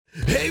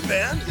Hey,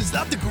 man, is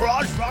that the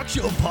Garage Rock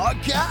Show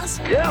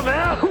podcast? Yeah,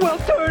 man. Well,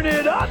 turn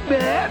it up,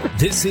 man.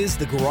 This is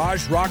the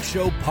Garage Rock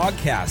Show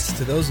podcast.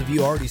 To those of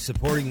you already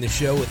supporting the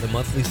show with a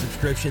monthly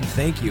subscription,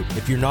 thank you.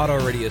 If you're not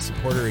already a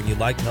supporter and you'd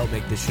like to help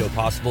make this show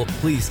possible,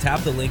 please tap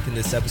the link in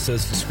this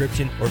episode's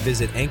description or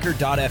visit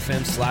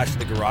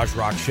anchor.fm/The Garage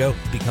Rock Show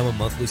to become a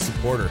monthly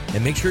supporter.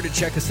 And make sure to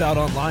check us out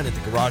online at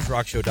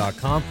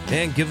thegaragerockshow.com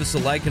and give us a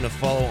like and a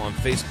follow on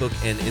Facebook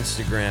and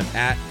Instagram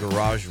at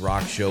Garage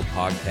Rock Show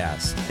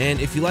Podcast. And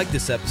if you like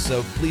this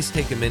episode, please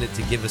take a minute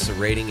to give us a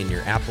rating in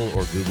your Apple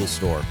or Google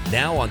store.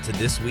 Now on to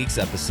this week's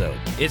episode.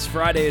 It's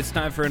Friday. It's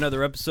time for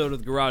another episode of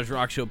the Garage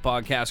Rock Show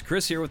podcast.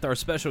 Chris here with our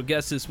special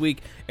guest this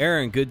week.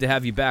 Aaron, good to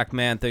have you back,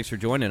 man. Thanks for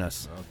joining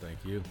us. Oh, thank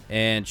you.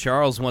 And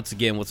Charles, once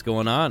again, what's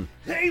going on?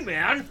 Hey,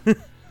 man.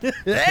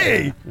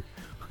 Hey,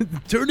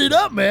 turn it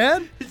up,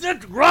 man. Is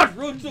that the Garage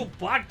Road Show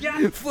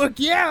podcast? Fuck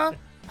yeah.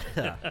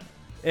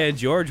 And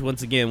George,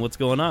 once again, what's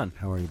going on?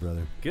 How are you,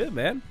 brother? Good,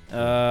 man.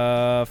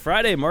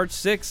 Friday, March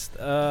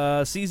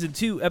 6th, Season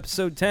 2,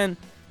 Episode 10.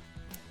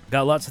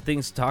 Got lots of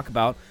things to talk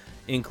about,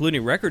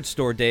 including Record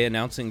Store Day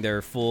announcing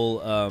their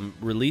full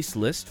release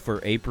list for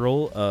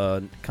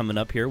April coming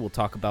up here. We'll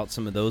talk about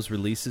some of those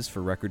releases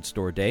for Record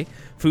Store Day.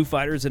 Foo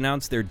Fighters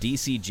announced their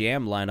DC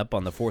Jam lineup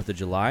on the 4th of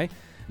July.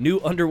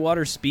 New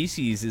underwater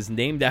species is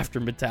named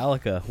after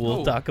Metallica.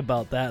 We'll talk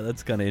about that.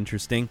 That's kind of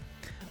interesting.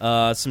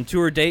 Some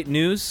tour date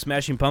news.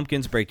 Smashing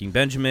Pumpkins, Breaking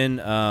Benjamin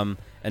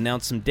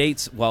announced some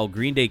dates, while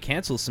Green Day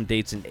cancels some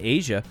dates in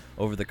Asia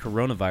over the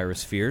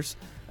coronavirus fears.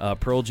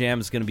 Pearl Jam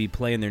is going to be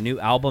playing their new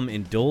album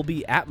in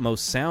Dolby Atmos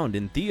sound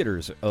in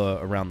theaters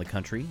around the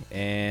country.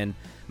 And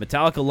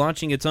Metallica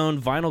launching its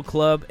own vinyl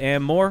club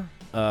and more.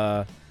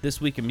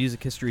 This week in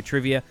music history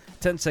trivia,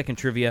 10-second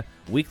trivia,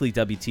 weekly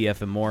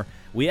WTF and more.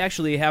 We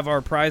actually have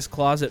our prize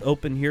closet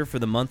open here for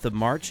the month of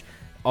March.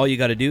 All you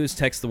got to do is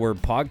text the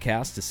word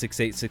podcast to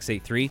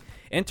 68683.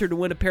 Enter to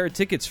win a pair of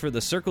tickets for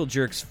the Circle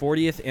Jerks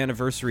 40th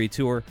anniversary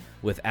tour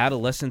with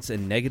Adolescence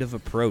and Negative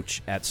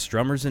Approach at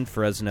Strummers in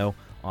Fresno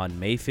on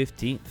May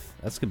 15th.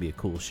 That's going to be a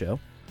cool show.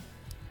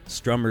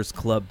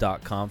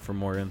 StrummersClub.com for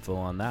more info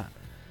on that.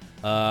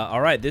 All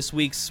right, this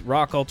week's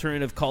rock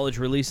alternative college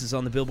releases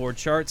on the Billboard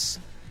charts.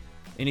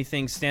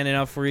 Anything standing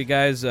out for you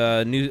guys?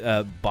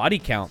 New Body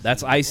Count.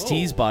 That's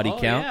Ice-T's Body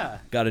Count. Yeah.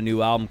 Got a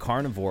new album,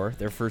 Carnivore.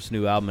 Their first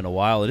new album in a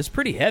while. It is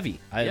pretty heavy.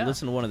 I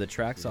listened to one of the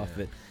tracks off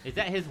of it. Is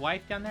that his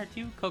wife down there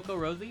too, Coco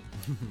Rosie?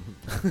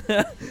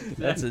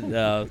 That's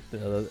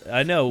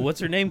I know.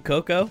 What's her name?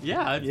 Coco?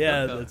 Yeah, it's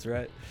yeah, Coco. that's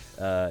right.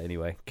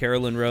 Anyway,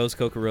 Carolyn Rose,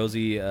 Coco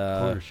Rosie.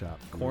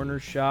 Corner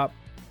Shop.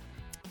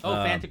 Oh,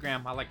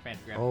 Fantagram. I like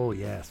Fantagram. Oh,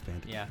 yes,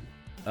 fantastic. Yeah.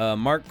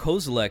 Mark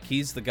Kozilek,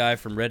 he's the guy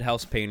from Red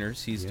House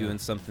Painters. He's doing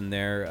something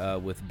there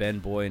with Ben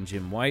Boy and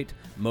Jim White.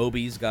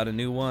 Moby's got a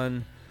new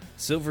one.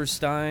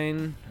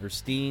 Silverstein or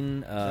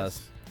Steen.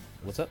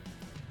 What's up?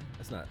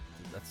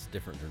 That's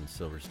different than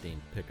Silverstein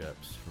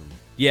pickups from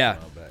Yeah, a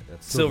while back.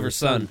 That's Silver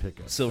Sun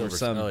pickups. Silver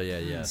Sun. Oh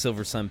yeah.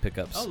 Silver Sun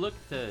pickups. Oh, look,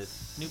 the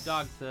Snoop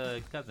Dogg's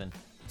cousin.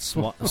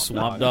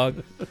 Swamp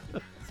Dog.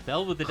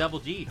 Spelled with a double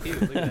G too.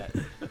 Look at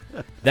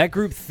that. That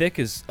group Thick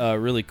is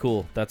really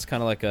cool. That's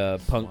kind of like a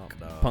Swamp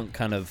Dog. punk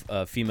kind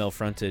of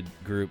female-fronted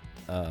group.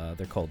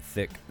 They're called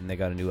Thick, and they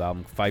got a new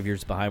album 5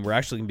 years behind. We're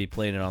actually going to be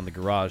playing it on the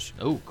Garage.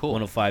 Oh, cool.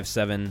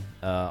 105.7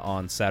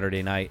 on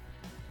Saturday night,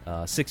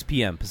 6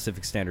 p.m.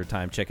 Pacific Standard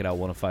Time. Check it out,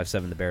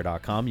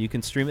 1057thebear.com. You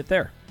can stream it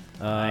there.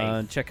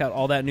 Nice. Check out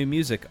all that new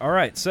music. All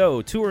right,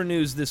 so tour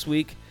news this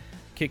week.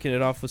 Kicking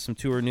it off with some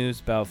tour news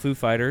about Foo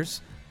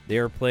Fighters. They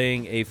are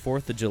playing a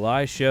 4th of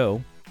July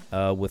show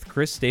with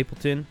Chris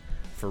Stapleton,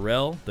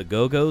 Pharrell, the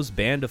Go-Go's,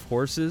 Band of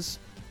Horses,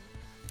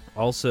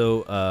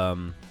 also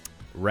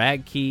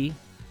Rag Key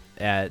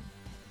at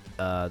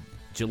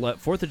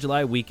 4th of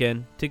July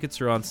weekend. Tickets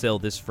are on sale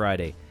this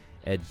Friday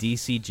at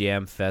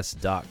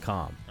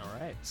dcjamfest.com. All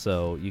right.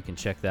 So you can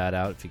check that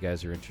out if you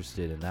guys are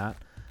interested in that.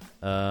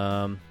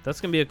 That's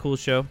going to be a cool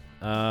show.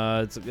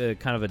 It's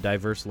kind of a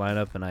diverse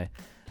lineup, and I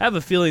have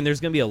a feeling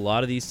there's going to be a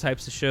lot of these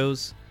types of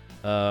shows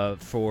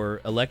for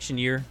election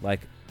year.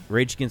 Like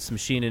Rage Against the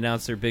Machine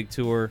announced their big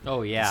tour.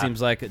 Oh yeah. Seems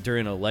like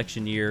during an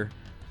election year.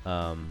 Hey,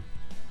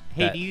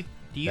 that- do you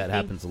that think,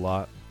 happens a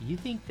lot. You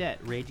think that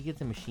Rage Against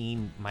the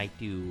Machine might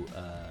do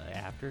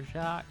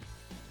Aftershock?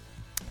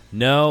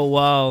 No,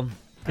 well,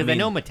 Because I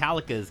know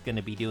Metallica is going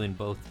to be doing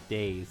both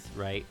days,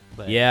 right?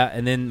 But yeah,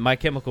 and then My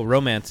Chemical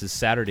Romance is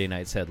Saturday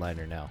night's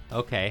headliner now.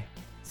 Okay.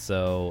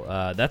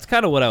 So that's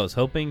kind of what I was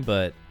hoping,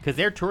 but Because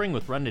they're touring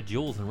with Run the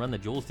Jewels, and Run the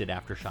Jewels did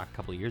Aftershock a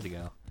couple of years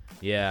ago.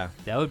 yeah,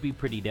 That would be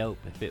pretty dope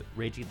if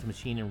Rage Against the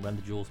Machine and Run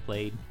the Jewels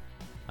played.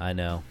 I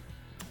know.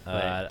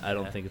 But, I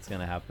don't think it's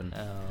going to happen.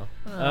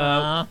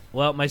 Oh.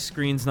 Well, my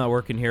screen's not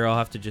working here. I'll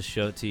have to just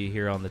show it to you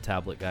here on the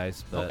tablet,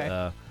 guys. But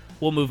Okay.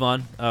 We'll move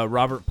on.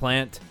 Robert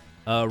Plant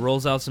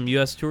rolls out some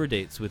U.S. tour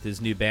dates with his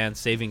new band,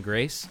 Saving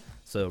Grace.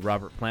 So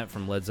Robert Plant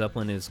from Led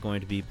Zeppelin is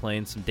going to be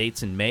playing some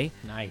dates in May.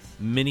 Nice.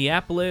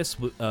 Minneapolis,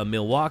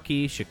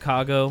 Milwaukee,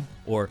 Chicago,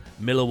 or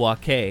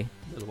Milwaukee.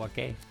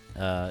 Milwaukee.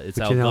 It's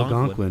Which in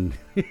Algonquin.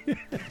 Algonquin.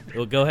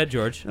 Well, go ahead,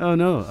 George. Oh,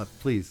 no,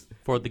 please.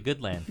 For the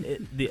good land.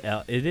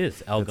 It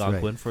is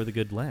Algonquin for the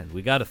good land.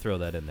 We got to throw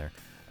that in there.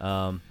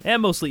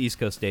 And mostly East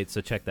Coast states,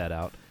 so check that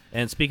out.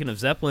 And speaking of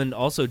Zeppelin,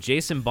 also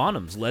Jason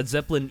Bonham's Led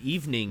Zeppelin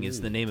Evening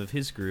is the name of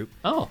his group.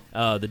 Oh.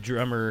 The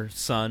drummer's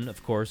son,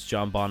 of course,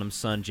 John Bonham's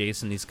son,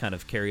 Jason, he's kind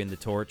of carrying the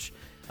torch.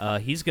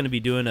 He's going to be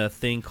doing a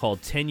thing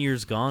called 10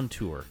 Years Gone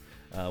Tour,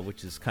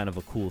 which is kind of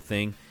a cool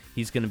thing.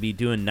 He's going to be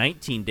doing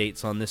 19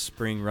 dates on this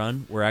spring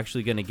run. We're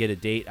actually going to get a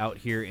date out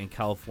here in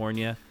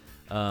California,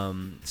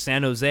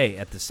 San Jose,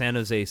 at the San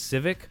Jose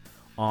Civic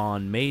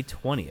on May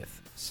 20th.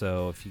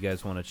 So if you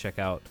guys want to check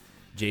out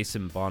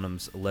Jason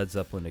Bonham's Led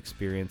Zeppelin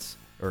Experience,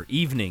 or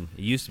Evening,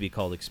 it used to be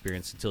called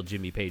Experience until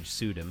Jimmy Page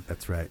sued him.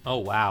 That's right. Oh,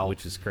 wow.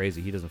 Which is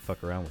crazy. He doesn't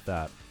fuck around with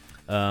that.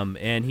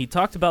 And he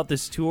talked about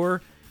this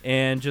tour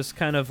and just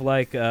kind of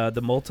like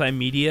the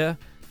multimedia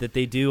that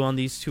they do on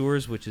these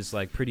tours, which is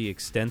like pretty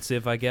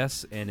extensive, I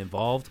guess, and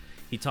involved.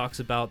 He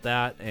talks about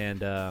that,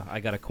 and I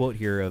got a quote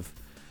here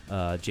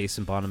of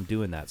Jason Bonham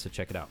doing that, so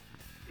check it out.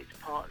 It's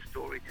part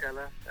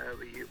storyteller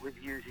with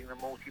using the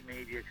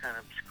multimedia kind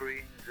of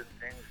screens and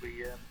things.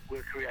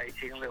 We're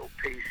creating little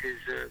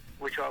pieces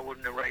which I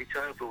would narrate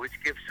over, which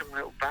gives some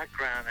little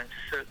background into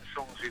certain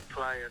songs we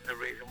play and the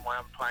reason why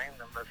I'm playing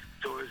them. The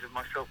stories of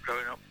myself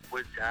growing up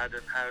with Dad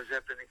and how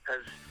Zeppelin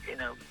has,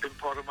 been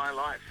part of my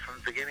life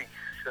from the beginning.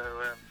 So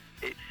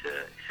it's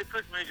a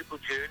good musical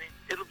journey.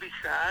 It'll be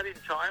sad in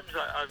times.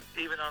 I've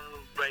even on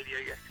radio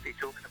yesterday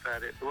talking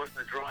about it. There wasn't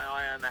a dry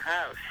eye in the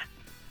house.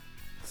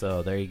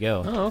 So there you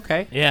go. Oh,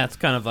 okay. Yeah, it's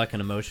kind of like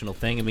an emotional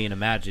thing. I mean,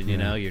 imagine,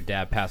 your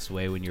dad passed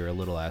away when you were a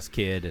little-ass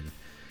kid, and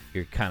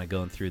you're kind of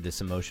going through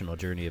this emotional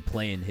journey of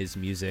playing his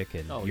music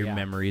and your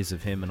memories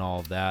of him and all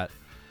of that.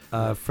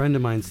 A friend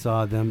of mine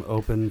saw them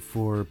open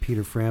for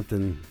Peter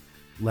Frampton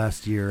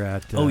last year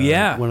at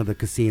one of the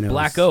casinos.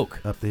 Black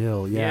Oak. Up the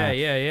hill. Yeah.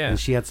 And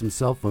she had some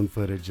cell phone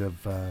footage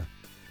of the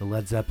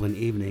Led Zeppelin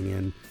Evening,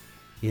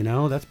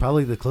 and, that's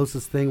probably the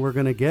closest thing we're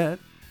going to get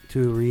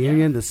to a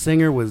reunion. The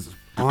singer was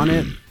on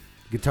it.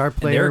 Guitar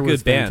player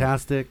was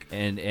fantastic.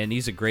 And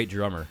he's a great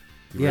drummer.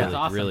 He Yeah. really,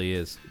 Awesome. really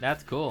is.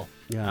 That's cool.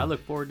 Yeah. I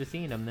look forward to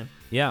seeing them then.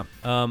 Yeah.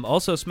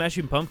 Also,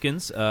 Smashing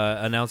Pumpkins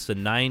announced a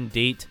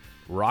 9-date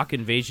Rock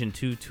Invasion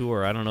 2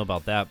 tour. I don't know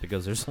about that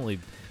because there's only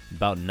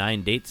about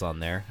 9 dates on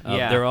there.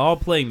 They're all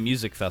playing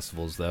music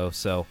festivals, though.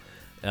 So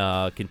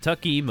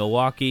Kentucky,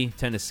 Milwaukee,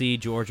 Tennessee,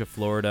 Georgia,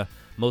 Florida,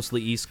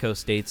 mostly East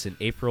Coast states in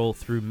April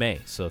through May.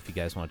 So if you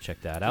guys want to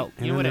check that out.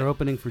 And then they're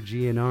opening for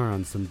GNR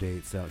on some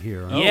dates out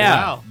here. Oh, yeah,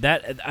 wow.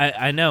 that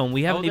I know. And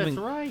we haven't that's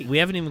even right. we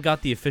haven't even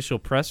got the official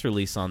press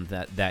release on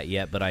that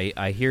yet. But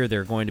I hear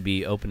they're going to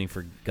be opening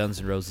for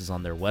Guns N' Roses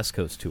on their West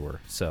Coast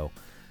tour. So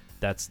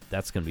that's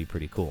going to be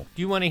pretty cool.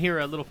 Do you want to hear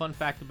a little fun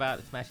fact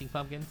about Smashing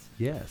Pumpkins?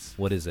 Yes.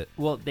 What is it?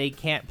 Well, they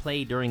can't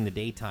play during the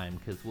daytime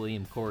because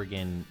William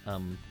Corrigan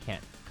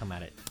can't come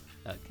out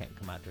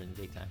during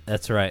the daytime.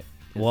 That's right.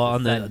 Because Well,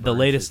 on the sun the burns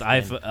latest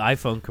his skin.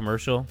 iPhone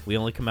commercial, we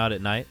only come out at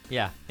night.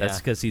 Yeah, That's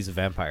because he's a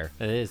vampire.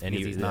 It is, and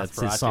because he's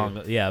that's his Nosferatu.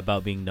 song. Yeah,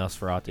 about being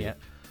Nosferatu.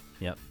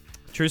 Yep.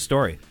 True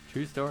story.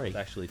 True story. It's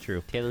actually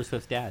true. Taylor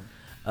Swift's dad.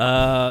 I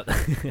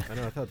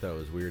know. I thought that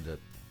was weird.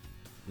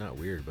 Not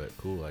weird, but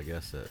cool. I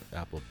guess that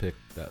Apple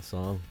picked that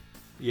song.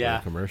 For the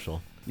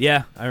commercial.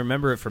 Yeah, I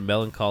remember it from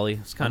Melancholy.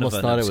 It's kind Almost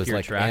of an thought it was obscure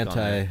like track on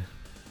anti there.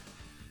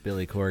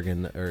 Billy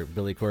Corgan, or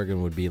Billy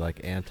Corgan would be like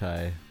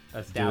anti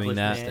Establishment.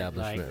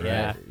 establishment,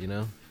 like,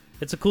 right?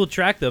 It's a cool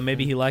track, though.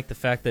 Maybe he liked the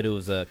fact that it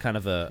was a kind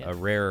of a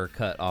rarer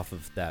cut off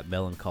of that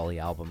Melancholy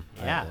album.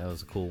 Yeah. That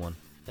was a cool one.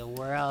 The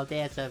world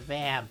is a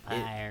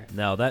vampire.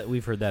 No, that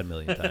we've heard that a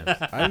million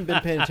times. I haven't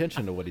been paying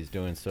attention to what he's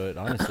doing, so it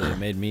honestly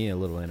made me a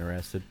little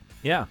interested.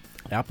 Yeah.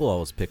 Apple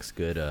always picks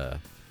good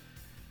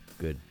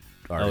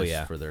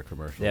artists for their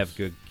commercials. They have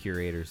good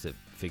curators that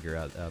figure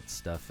out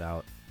stuff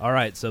out. All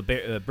right, so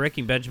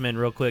Breaking Benjamin,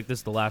 real quick. This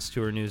is the last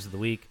tour news of the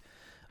week.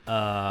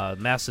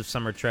 Massive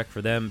summer trek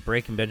for them.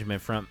 Breaking Benjamin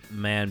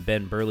frontman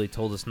Ben Burley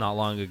told us not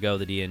long ago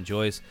that he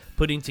enjoys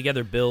putting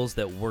together bills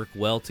that work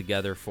well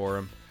together for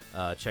him.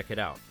 Check it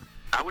out.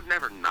 I would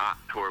never not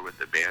tour with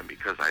the band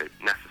because I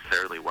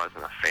necessarily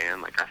wasn't a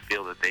fan. Like, I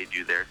feel that they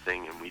do their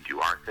thing and we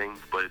do our thing.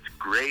 But it's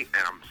great,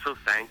 and I'm so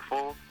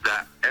thankful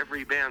that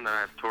every band that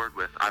I've toured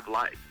with, I've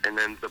liked. And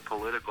then the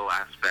political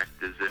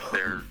aspect is if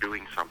they're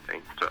doing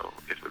something. So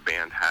if a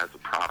band has a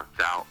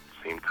product out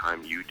at the same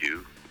time you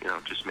do,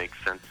 it just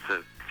makes sense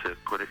to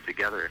put it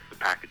together if the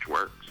package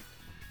works.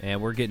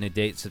 And we're getting a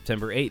date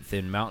September 8th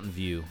in Mountain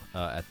View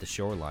at the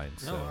Shoreline.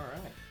 So all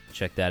right.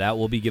 check that out.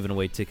 We'll be giving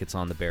away tickets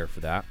on the Bear for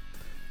that.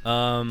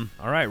 All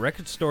right,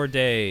 Record Store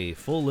Day,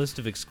 full list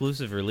of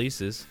exclusive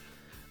releases.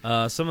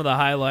 Some of the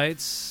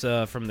highlights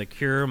from The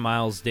Cure,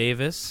 Miles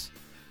Davis,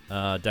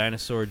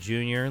 Dinosaur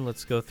Jr.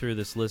 Let's go through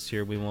this list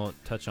here. We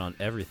won't touch on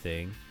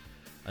everything.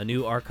 A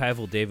new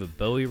archival David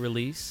Bowie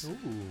release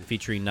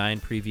featuring 9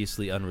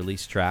 previously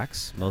unreleased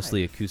tracks,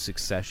 mostly acoustic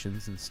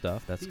sessions and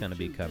stuff. That's going to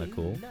be kind of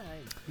cool.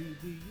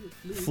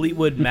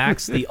 Fleetwood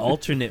Mac's The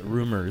Alternate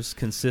Rumors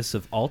consists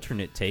of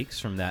alternate takes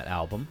from that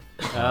album,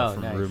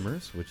 from nice.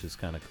 Rumors, which is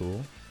kind of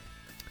cool.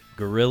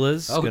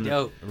 Gorillaz gonna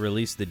dope.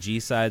 release the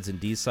G-sides and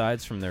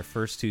D-sides from their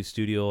first 2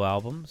 studio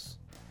albums.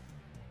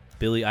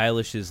 Billie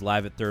Eilish is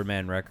live at Third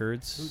Man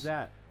Records. Who's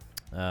that?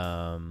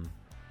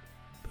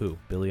 Who?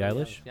 Billie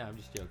Eilish? Yeah, I'm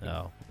just joking.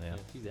 Oh, yeah.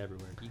 She's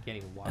everywhere. You can't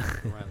even walk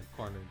around the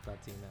corner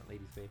without seeing that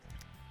lady's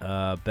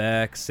face.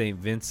 Beck, St.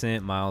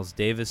 Vincent, Miles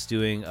Davis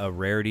doing a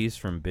Rarities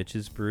from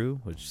Bitches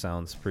Brew, which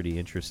sounds pretty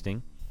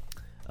interesting.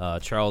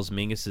 Charles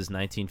Mingus's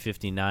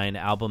 1959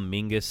 album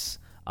Mingus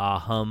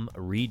Ahum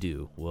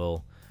Redo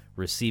will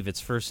receive its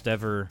first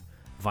ever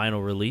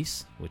vinyl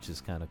release, which is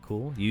kind of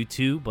cool.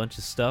 U2, bunch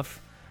of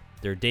stuff.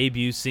 Their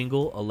debut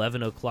single,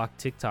 11 O'Clock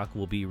TikTok,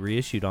 will be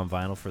reissued on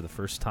vinyl for the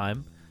first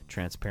time.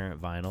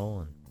 Transparent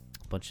vinyl and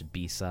a bunch of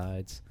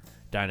B-sides.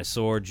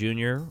 Dinosaur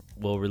Jr.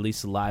 will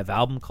release a live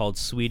album called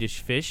Swedish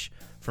Fish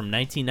from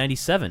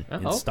 1997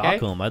 in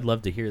Stockholm. I'd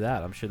love to hear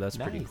that. I'm sure that's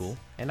pretty cool.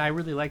 And I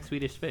really like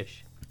Swedish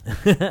Fish.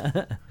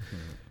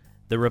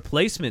 The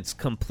Replacements,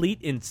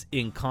 complete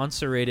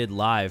incarcerated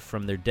live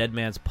from their Dead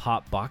Man's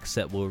Pop box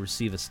set, will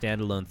receive a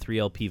standalone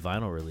 3LP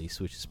vinyl release,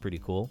 which is pretty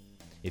cool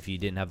if you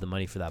didn't have the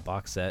money for that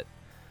box set.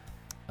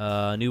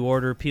 New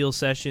Order, Peel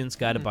Sessions,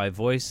 Guided by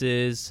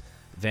Voices,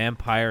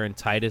 Vampire and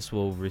Titus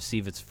will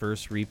receive its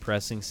first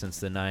repressing since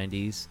the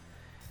 90s.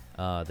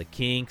 The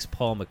Kinks,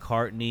 Paul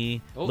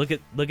McCartney. Oh. Look at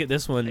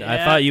this one. Yeah.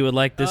 I thought you would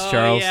like this,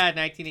 Charles. Yeah,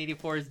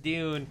 1984's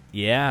Dune.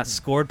 Yeah,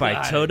 scored by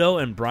God. Toto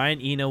and Brian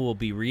Eno, will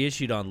be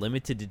reissued on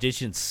limited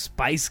edition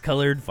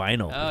spice-colored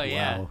vinyl. Oh,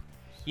 yeah. Wow.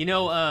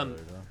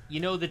 You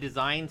know the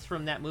designs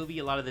from that movie?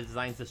 A lot of the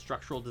designs, the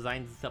structural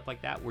designs and stuff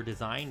like that, were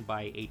designed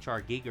by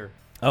H.R. Giger.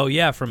 Oh,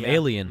 yeah, from Yeah.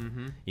 Alien.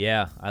 Mm-hmm.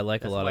 Yeah, I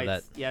like That's a lot why of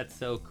that. it's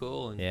so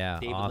cool. And Yeah,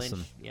 David awesome.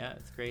 Lynch. Yeah,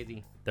 it's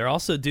crazy. They're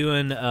also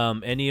doing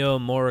Ennio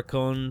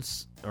Morricone,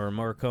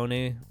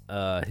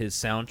 his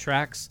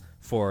soundtracks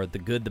for The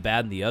Good, the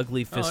Bad, and the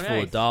Ugly, Fistful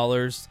nice. of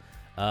Dollars,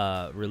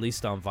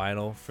 released on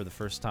vinyl for the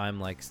first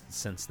time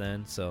since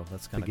then. So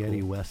that's kind of Spaghetti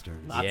cool.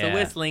 westerns. Lots Yeah. of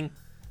whistling.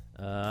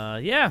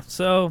 Yeah,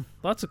 so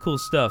lots of cool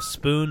stuff.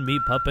 Spoon,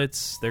 Meat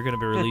Puppets, they're going to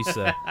be released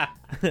a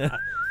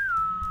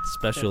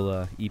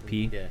special EP.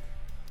 Yeah.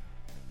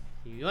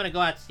 You want to go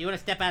out? You want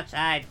to step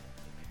outside?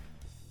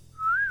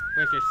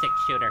 Where's your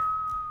 6-shooter?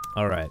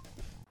 All right.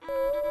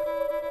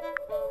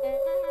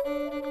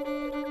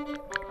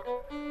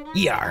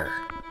 Yar!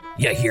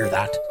 You hear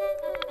that?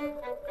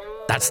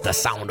 That's the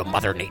sound of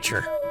Mother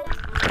Nature.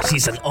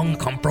 She's an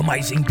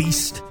uncompromising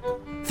beast.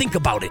 Think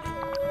about it.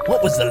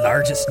 What was the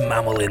largest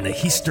mammal in the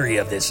history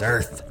of this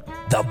earth?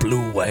 The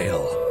blue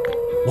whale.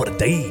 What did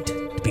they eat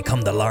to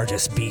become the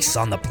largest beasts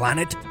on the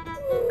planet?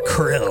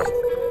 Krill.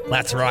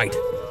 That's right.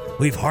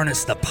 We've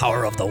harnessed the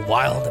power of the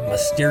wild and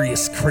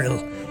mysterious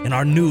krill in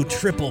our new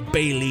triple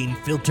baleen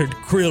filtered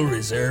Krill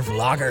Reserve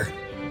lager.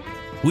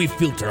 We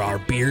filter our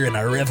beer in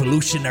a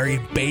revolutionary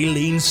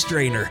baleen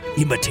strainer,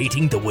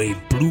 imitating the way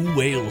blue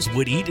whales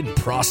would eat and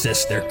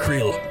process their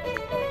krill.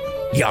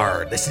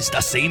 Yar, this is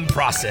the same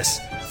process,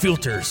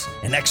 filters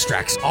and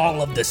extracts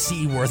all of the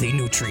seaworthy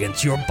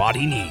nutrients your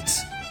body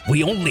needs.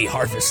 We only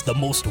harvest the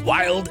most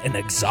wild and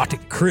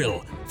exotic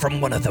krill from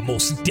one of the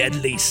most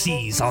deadly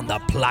seas on the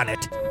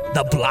planet,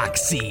 the Black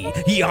Sea.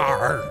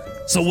 Yar!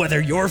 So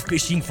whether you're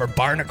fishing for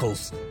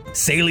barnacles,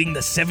 sailing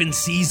the 7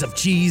 seas of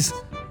cheese,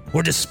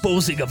 or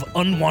disposing of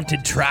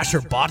unwanted trash or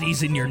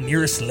bodies in your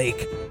nearest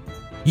lake,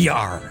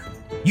 yar!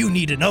 You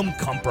need an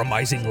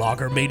uncompromising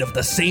lager made of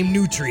the same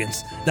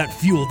nutrients that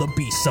fuel the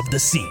beasts of the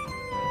sea.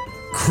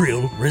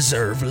 Krill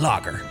Reserve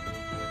Lager.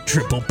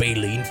 Triple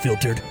baleen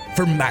filtered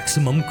for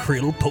maximum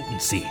krill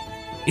potency.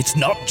 It's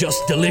not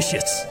just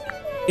delicious,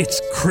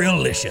 it's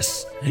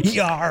krillicious.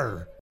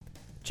 Yar!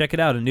 Check it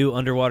out, a new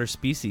underwater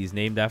species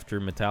named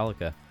after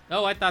Metallica.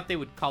 Oh, I thought they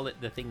would call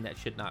it the thing that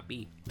should not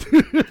be.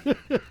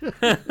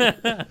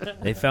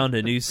 They found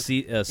a new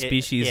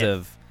species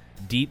of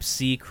deep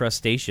sea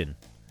crustacean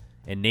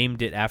and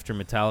named it after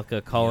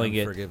Metallica, calling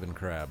it Unforgiven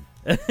crab.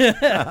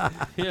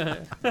 I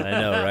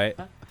know, right?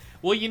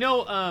 Well, it's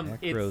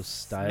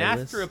Macrostylus.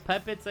 Master of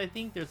Puppets, I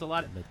think. There's a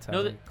lot of...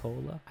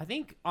 Metallicola? I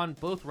think on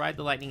both Ride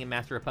the Lightning and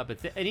Master of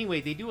Puppets.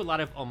 Anyway, they do a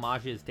lot of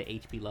homages to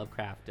H.P.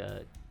 Lovecraft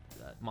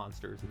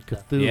monsters and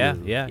stuff.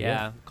 Cthulhu.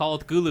 Yeah.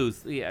 Called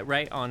Gulus. Yeah,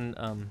 right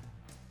on...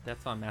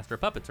 that's on Master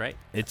of Puppets, right?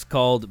 It's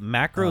called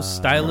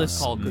Macrostylus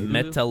Called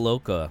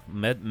metallicola.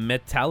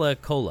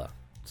 Metallicola.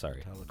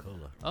 Sorry.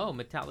 Oh,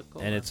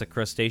 Metallicola. And it's a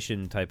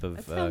crustacean type of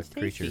That sounds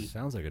creature. tasty.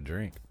 Sounds like a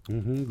drink.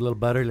 Mm-hmm. Little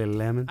butter, little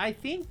lemon. I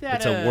think that...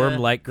 It's a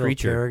worm-like Little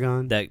creature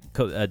tarragon.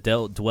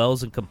 that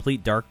dwells in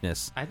complete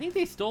darkness. I think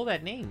they stole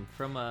that name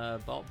from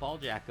a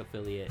Balljack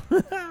affiliate.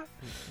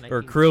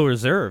 Or Krill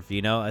Reserve,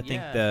 I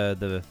think Yeah.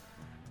 that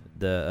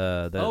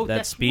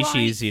that's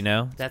species,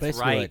 right. That's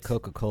Basically right. like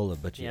Coca-Cola,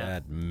 but you Yeah.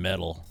 add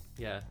metal.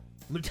 Yeah.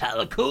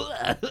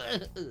 Metallicola.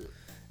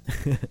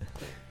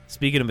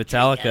 Speaking of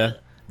Metallica,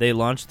 they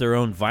launched their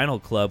own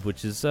vinyl club,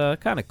 which is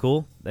kind of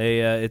cool.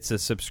 It's a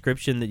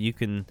subscription that you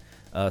can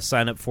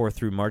sign up for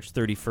through March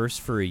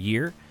 31st for a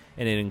year,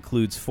 and it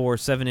includes 4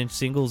 7-inch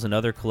singles and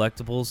other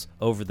collectibles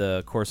over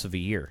the course of a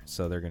year.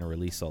 So they're going to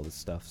release all this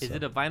stuff. Is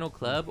it a vinyl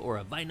club or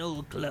a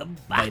vinyl club?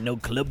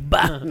 Vinyl club?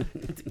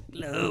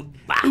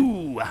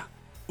 Ooh.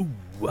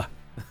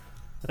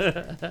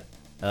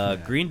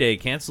 Green Day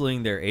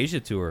canceling their Asia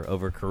tour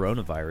over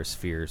coronavirus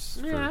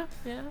fears.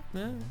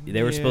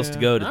 They were supposed to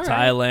go to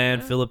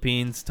Thailand,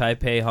 Philippines,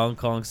 Taipei, Hong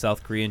Kong,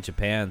 South Korea, and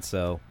Japan.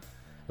 So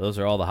those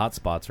are all the hot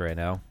spots right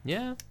now.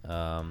 Yeah.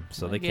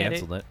 So they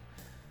canceled it.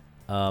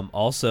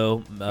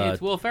 Also,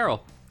 it's Will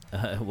Ferrell.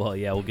 Well,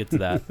 yeah, we'll get to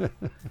that.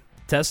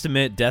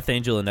 Testament, Death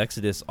Angel, and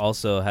Exodus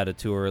also had a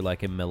tour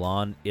like in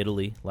Milan,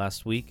 Italy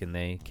last week, and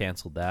they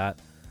canceled that.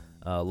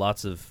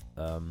 Lots of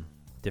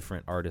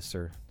different artists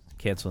are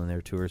canceling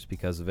their tours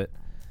because of it.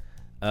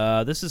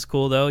 This is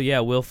cool, though.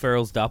 Yeah, Will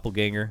Ferrell's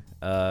doppelganger,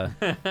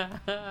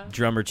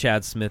 drummer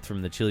Chad Smith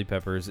from the Chili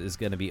Peppers, is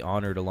going to be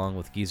honored along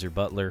with Geezer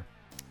Butler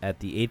at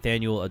the 8th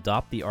annual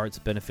Adopt the Arts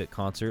benefit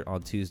concert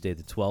on Tuesday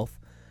the 12th.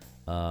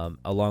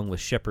 Along with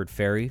Shepard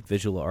Fairey,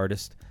 visual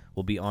artist,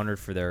 will be honored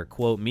for their,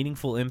 quote,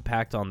 meaningful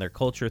impact on their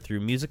culture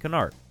through music and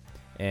art.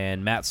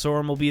 And Matt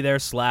Sorum will be there,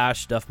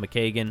 Slash, Duff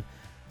McKagan,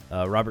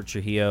 Robert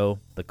Trujillo,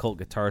 the Cult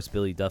guitarist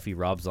Billy Duffy,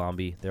 Rob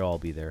Zombie. They'll all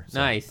be there. So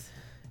nice.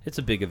 It's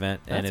a big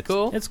event. And That's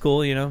cool. It's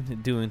cool, you know,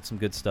 doing some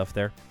good stuff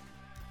there.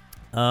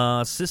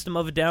 System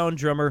of a Down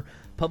drummer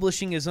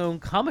publishing his own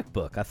comic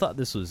book. I thought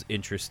this was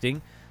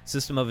interesting.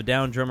 System of a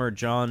Down drummer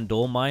John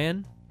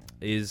Dolmayan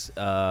is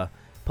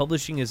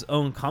publishing his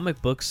own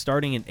comic book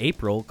starting in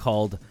April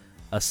called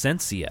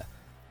Essentia.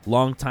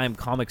 Longtime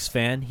comics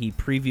fan, he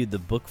previewed the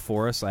book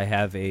for us. I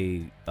have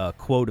a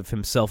quote of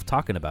himself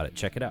talking about it.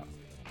 Check it out.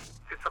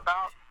 It's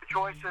about the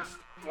choices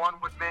one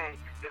would make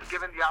if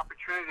given the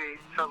opportunity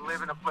to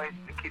live in a place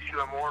that keeps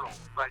you immortal.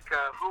 Like,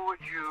 who would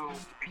you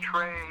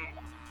betray?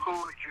 Who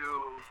would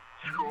you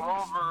screw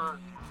over?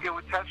 It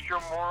would test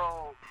your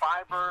moral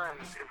fiber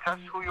and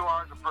test who you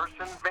are as a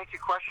person, make you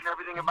question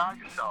everything about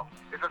yourself.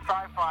 It's a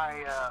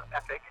sci-fi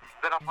epic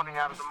that I'm putting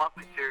out as a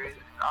monthly series.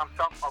 I'm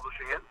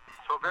self-publishing it,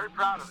 so very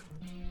proud of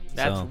it.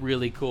 That's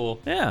really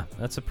cool. Yeah,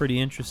 that's a pretty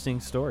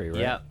interesting story,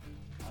 right?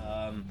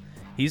 Yeah.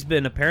 He's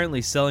been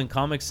apparently selling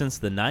comics since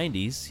the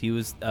 90s. He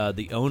was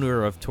the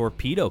owner of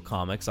Torpedo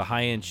Comics, a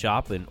high-end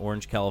shop in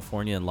Orange,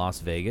 California and Las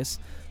Vegas.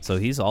 So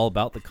he's all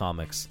about the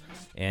comics.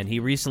 And he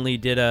recently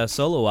did a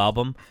solo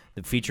album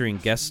featuring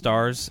guest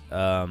stars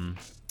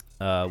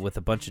with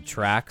a bunch of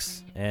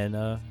tracks.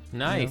 And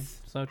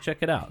nice. So check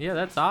it out. Yeah,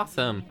 that's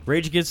awesome.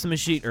 Rage Against the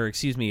Machine,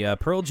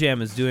 Pearl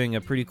Jam is doing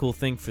a pretty cool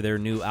thing for their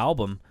new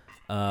album.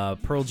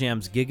 Pearl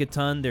Jam's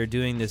Gigaton. They're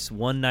doing this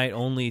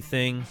one-night-only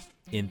thing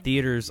in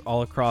theaters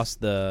all across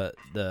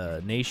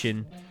the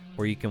nation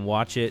where you can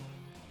watch it,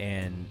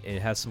 and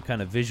it has some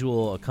kind of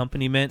visual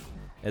accompaniment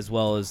as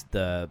well as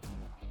the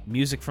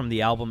music from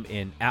the album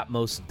in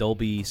Atmos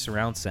Dolby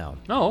surround sound.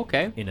 Oh,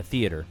 okay. In a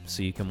theater,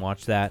 so you can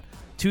watch that.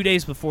 2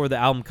 days before the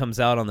album comes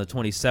out on the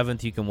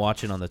 27th, you can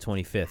watch it on the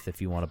 25th if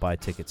you want to buy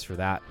tickets for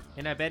that.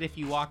 And I bet if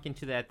you walk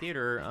into that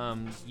theater,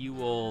 you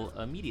will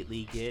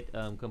immediately get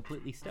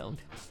completely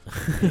stoned.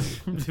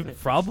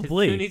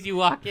 Probably. As soon as you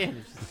walk in,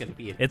 it's just going to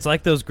be... It's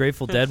like those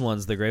Grateful Dead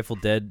ones. The Grateful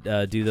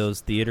Dead do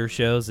those theater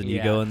shows, and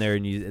you go in there,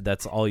 and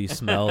that's all you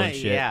smell and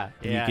shit. Yeah.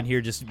 And you can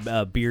hear just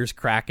beers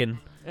cracking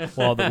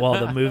while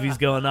the movie's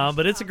going on.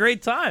 But it's a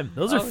great time.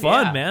 Those are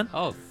fun, man.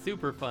 Oh,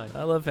 super fun.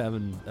 I love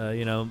having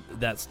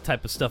that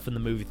type of stuff in the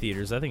movie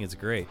theaters. I think it's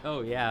great.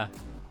 Oh, yeah.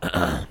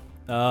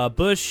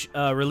 Bush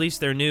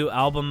released their new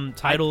album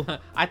title.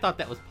 I thought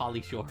that was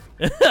Pauly Shore.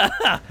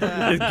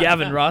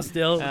 Gavin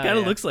Rossdale. Kind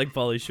of looks like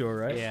Pauly Shore,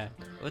 right? Yeah.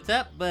 What's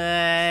up,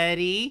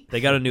 buddy?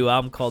 They got a new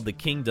album called The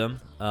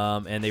Kingdom,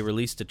 and they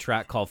released a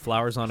track called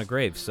Flowers on a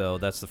Grave. So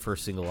that's the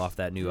first single off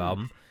that new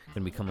album.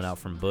 Going to be coming out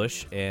from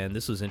Bush. And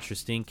this was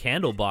interesting.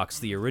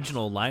 Candlebox, the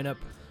original lineup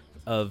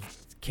of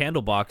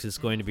Candlebox, is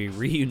going to be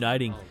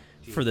reuniting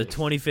for the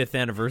 25th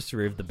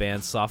anniversary of the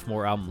band's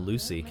sophomore album,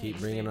 Lucy. Keep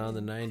bringing on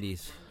the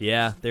 90s.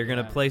 Yeah, they're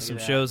going to play some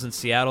shows in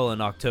Seattle in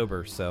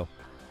October, so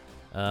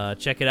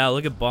check it out.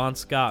 Look at Bon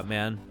Scott,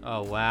 man.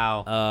 Oh,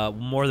 wow.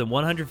 More than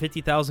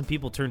 150,000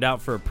 people turned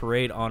out for a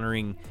parade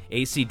honoring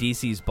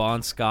AC/DC's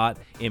Bon Scott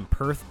in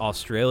Perth,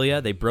 Australia.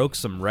 They broke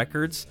some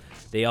records.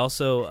 They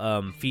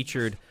also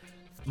featured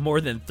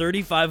more than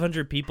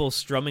 3,500 people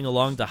strumming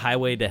along to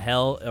Highway to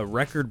Hell, a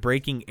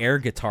record-breaking air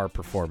guitar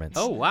performance.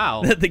 Oh,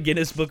 wow. That the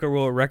Guinness Book of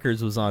World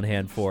Records was on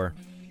hand for.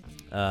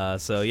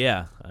 So,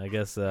 yeah, I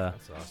guess...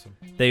 That's awesome.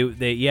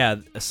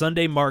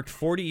 Sunday marked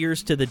 40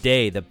 years to the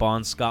day that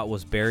Bon Scott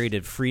was buried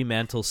at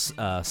Fremantle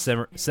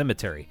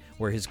Cemetery,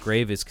 where his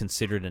grave is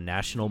considered a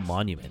national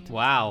monument.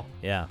 Wow.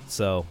 Yeah,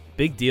 so,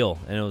 big deal,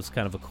 and it was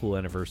kind of a cool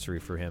anniversary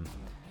for him.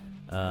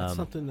 That's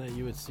something that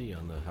you would see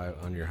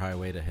on your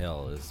highway to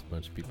hell is a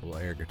bunch of people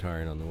air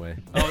guitaring on the way.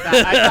 Oh,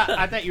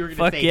 I thought you were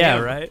going to say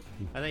him. Right?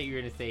 I thought you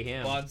were going to say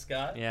him. Bon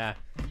Scott? Yeah.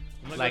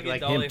 Like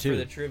him too. For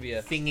the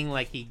trivia. Singing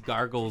like he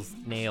gargles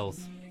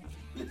nails.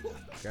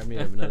 Grab me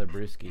another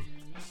brewski.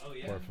 Oh,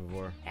 yeah. Por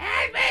favor.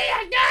 Hand me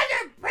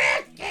another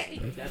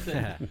brewski!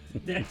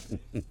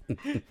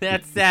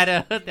 That's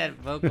that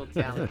vocal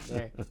talent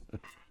there.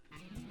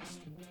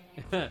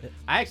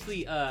 I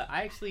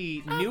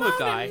actually knew a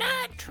guy.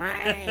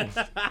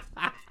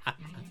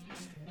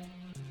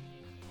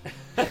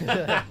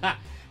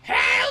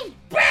 Hell's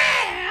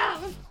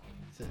bells!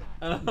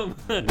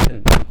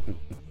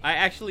 I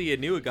actually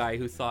knew a guy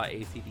who saw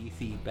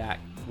AC/DC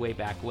way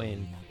back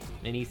when,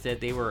 and he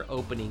said they were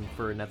opening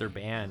for another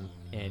band,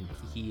 and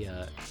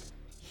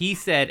he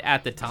said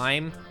at the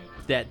time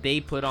that they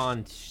put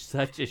on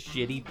such a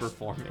shitty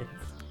performance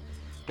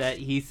that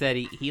he said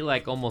he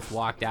like almost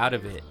walked out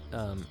of it,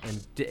 and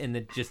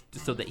then just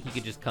so that he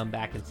could just come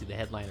back and see the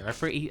headliner. I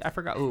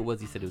forgot who it was.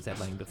 He said it was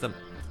headlining, but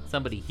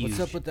somebody huge.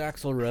 What's up with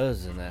Axl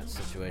Rose in that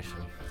situation?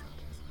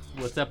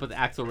 What's up with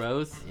Axl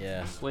Rose?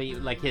 Yeah.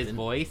 Wait, like his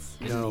voice?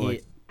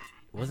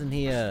 Wasn't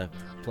he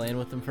playing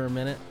with them for a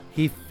minute?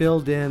 He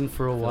filled in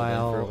for a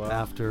while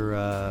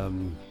after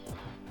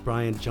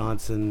Brian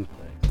Johnson.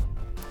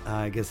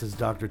 I guess his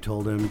doctor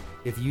told him,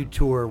 if you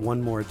tour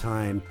one more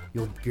time,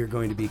 you're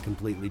going to be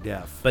completely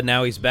deaf. But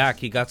now he's back.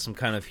 He got some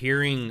kind of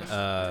hearing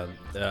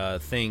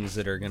things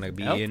that are going to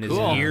be in his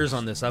ears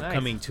on this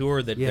upcoming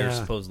tour that they're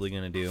supposedly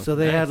going to do. So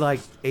they had like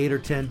 8 or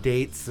 10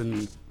 dates,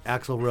 and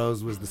Axl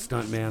Rose was the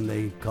stuntman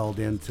they called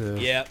in to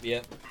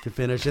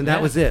finish, and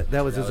that was it.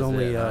 That was his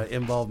only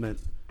involvement.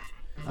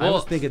 I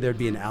was thinking there'd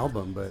be an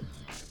album, but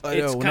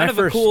it's kind of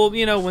a cool,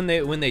 when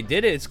they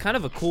did it, it's kind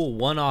of a cool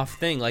one-off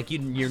thing. Like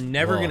you're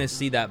never going to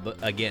see that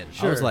again.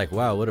 Sure. I was like,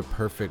 wow, what a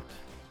perfect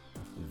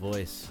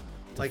voice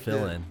to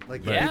fill in.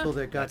 Like the people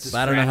that got to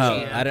I don't know how.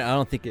 I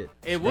don't think it.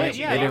 It would.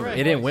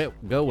 It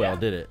didn't go well,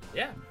 did it?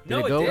 Yeah. Did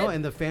it go? No,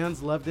 and the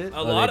fans loved it.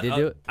 A lot. They did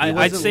do it.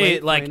 I'd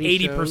say like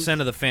 80%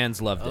 of the fans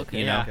loved it.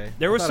 Okay.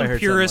 There were some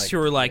purists who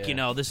were like,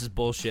 this is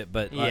bullshit,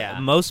 but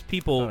most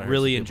people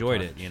really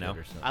enjoyed it.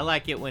 I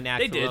like it when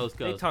Axl Rose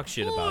goes. They talk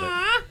shit about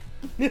it.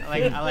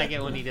 I like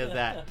it when he does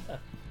that.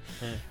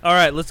 All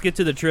right, let's get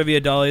to the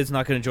trivia. Dahlia's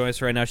not going to join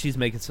us right now. She's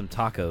making some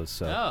tacos,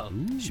 so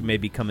she may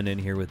be coming in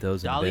here with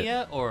those.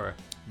 Dahlia or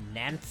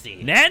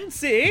Nancy?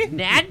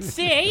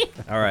 Nancy!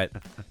 All right.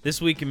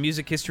 This week in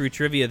music history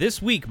trivia.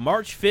 This week,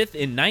 March 5th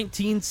in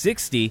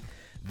 1960,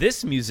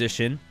 this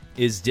musician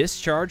is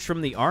discharged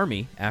from the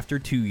Army after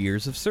 2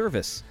 years of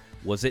service.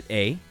 Was it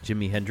A,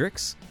 Jimi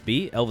Hendrix,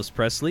 B, Elvis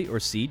Presley, or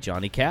C,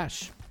 Johnny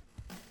Cash?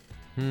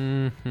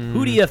 Who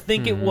do you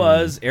think it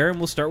was? Aaron,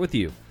 we'll start with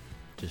you.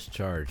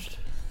 Discharged.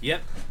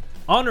 Yep.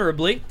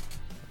 Honorably.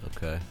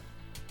 Okay.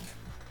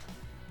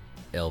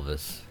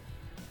 Elvis.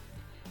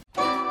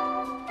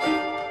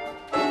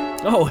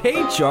 Oh,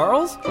 hey,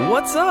 Charles.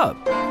 What's up?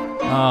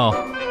 Oh,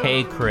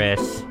 hey,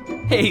 Chris.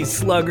 Hey,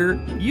 Slugger.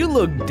 You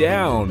look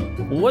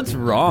down. What's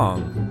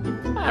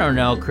wrong? I don't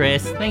know,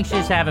 Chris. Things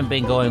just haven't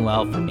been going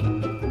well for me.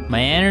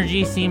 My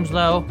energy seems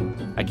low.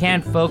 I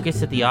can't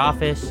focus at the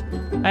office.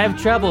 I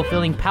have trouble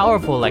feeling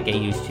powerful like I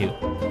used to.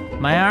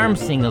 My arms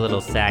seem a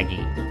little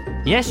saggy.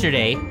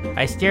 Yesterday,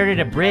 I stared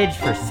at a bridge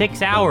for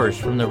 6 hours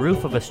from the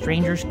roof of a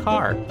stranger's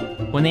car.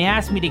 When they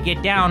asked me to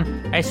get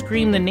down, I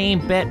screamed the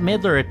name Bette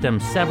Midler at them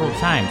several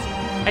times.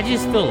 I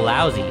just feel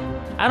lousy.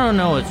 I don't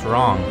know what's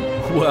wrong.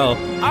 Well,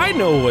 I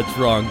know what's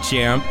wrong,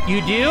 champ.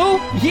 You do?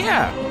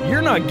 Yeah,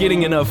 you're not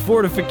getting enough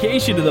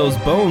fortification to those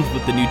bones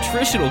with the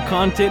nutritional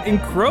content in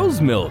crow's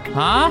milk.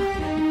 Huh?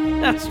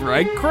 That's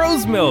right,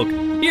 crow's milk.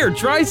 Here,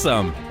 try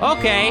some.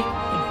 Okay.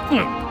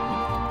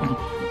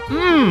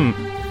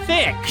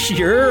 Thick.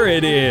 Sure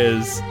it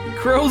is.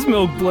 Crow's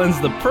milk blends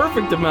the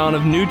perfect amount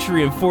of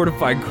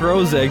nutrient-fortified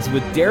crow's eggs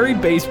with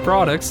dairy-based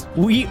products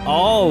we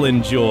all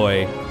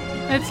enjoy.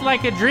 It's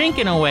like a drink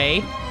in a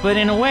way, but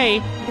in a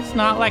way, it's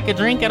not like a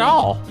drink at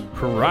all.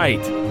 Right.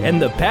 And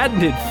the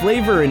patented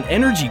flavor and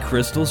energy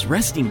crystals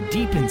resting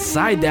deep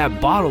inside that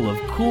bottle of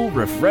cool,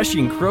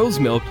 refreshing crow's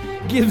milk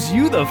gives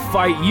you the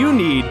fight you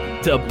need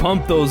to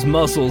pump those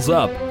muscles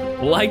up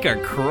like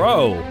a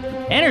crow.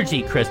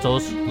 Energy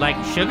crystals? Like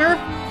sugar?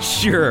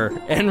 Sure.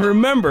 And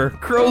remember,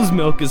 crow's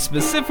milk is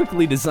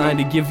specifically designed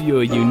to give you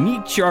a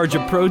unique charge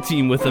of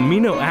protein with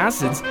amino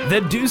acids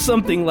that do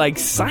something like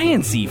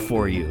science-y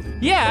for you.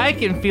 Yeah, I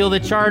can feel the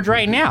charge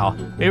right now.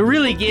 It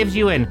really gives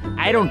you an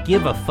I don't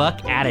give a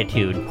fuck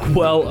attitude.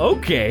 Well,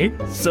 okay.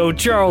 So,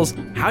 Charles,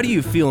 how do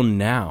you feel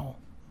now?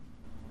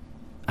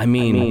 I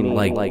mean,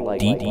 like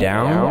deep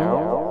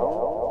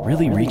down?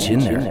 Really reach in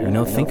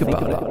there, think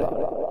about it.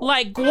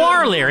 Like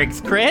Gwar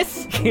lyrics,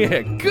 Chris.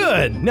 Yeah,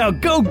 good. Now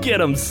go get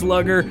 'em,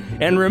 Slugger.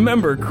 And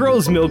remember,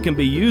 crow's milk can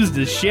be used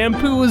as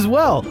shampoo as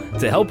well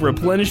to help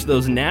replenish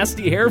those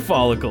nasty hair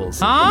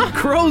follicles. Huh?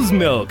 Crow's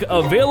milk,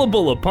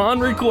 available upon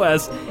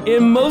request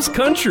in most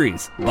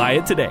countries. Buy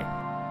it today.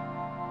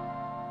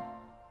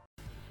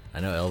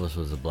 I know Elvis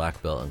was a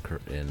black belt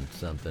in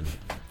something.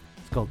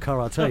 It's called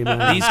karate,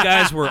 man. These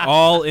guys were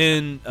all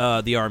in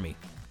the Army.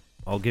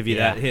 I'll give you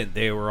that hint.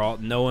 They were all,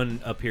 no one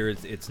up here,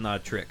 it's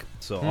not a trick.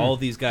 So all of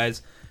these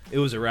guys, it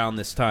was around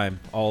this time,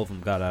 all of them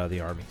got out of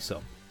the Army.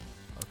 So,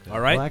 all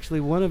right. Well,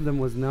 actually, one of them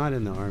was not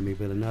in the Army,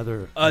 but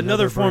another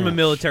form of branch.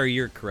 military.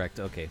 You're correct.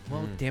 Okay.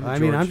 Well, damn it, George. I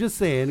mean, I'm just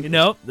saying.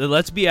 No,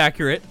 let's be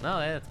accurate. No,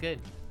 that's good.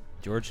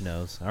 George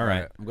knows. All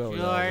right. I'm going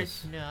with George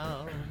Elvis.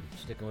 knows.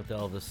 Sticking with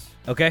Elvis.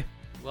 Okay.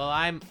 Well,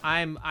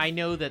 I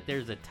know that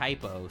there's a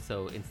typo.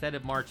 So instead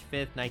of March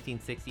 5th,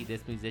 1960,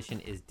 this musician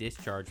is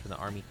discharged from the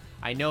Army.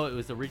 I know it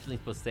was originally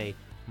supposed to say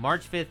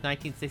March 5th,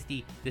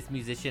 1960, this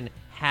musician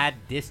had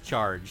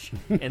discharge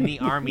in the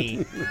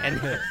Army.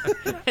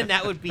 And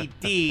that would be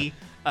D,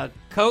 a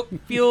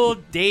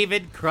coke-fueled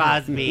David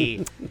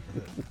Crosby.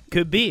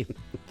 Could be.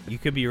 You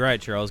could be right,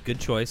 Charles. Good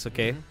choice.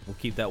 Okay, we'll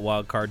keep that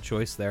wild card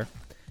choice there.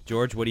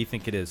 George, what do you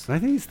think it is? I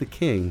think it's the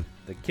King.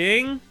 The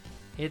King?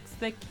 It's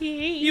the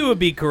King. You would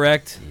be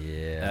correct.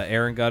 Yeah.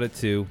 Aaron got it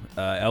too.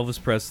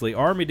 Elvis Presley,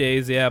 Army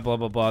Days, yeah, blah,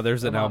 blah, blah.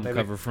 There's an Come on, album baby.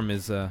 cover from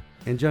his...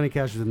 And Johnny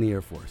Cash was in the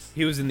Air Force.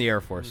 He was in the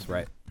Air Force,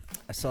 right.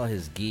 I saw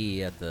his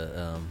gi at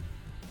the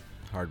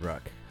Hard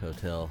Rock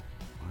Hotel.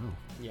 Wow.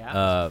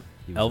 Yeah.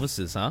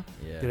 Elvis's, huh?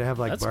 Yeah. Did it have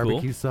like That's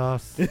barbecue cool.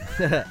 sauce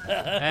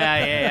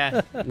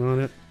Yeah.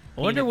 on it?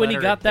 I wonder Peanut when he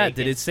butter got and that.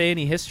 bacon. Did it say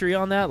any history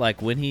on that?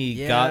 Like when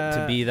he got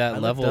to be I that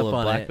looked level up of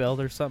on black it. belt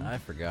or something? I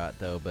forgot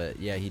though, but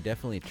yeah, he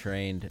definitely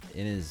trained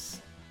in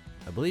his,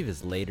 I believe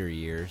his later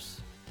years.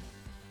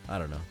 I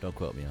don't know. Don't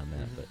quote me on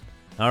that,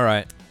 but All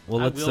right. Well,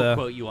 I let's. will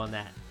quote you on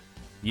that.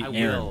 You, I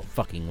Aaron will.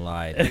 fucking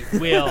lied. I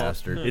will.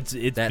 Bastard. It's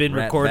That been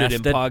rat recorded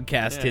in bastard.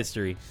 podcast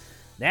history.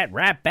 That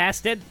rat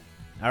bastard.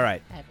 All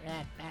right.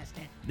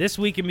 This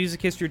week in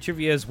music history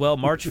trivia as well,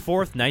 March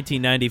 4th,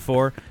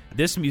 1994.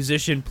 This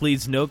musician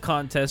pleads no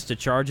contest to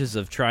charges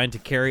of trying to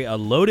carry a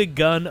loaded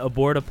gun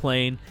aboard a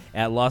plane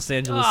at Los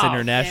Angeles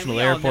International man,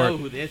 we Airport. all know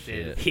who this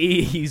is.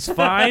 He's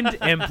fined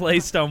and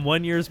placed on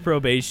 1 year's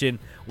probation.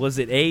 Was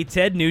it A,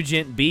 Ted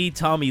Nugent, B,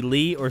 Tommy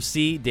Lee, or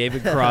C,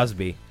 David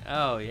Crosby?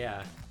 Oh,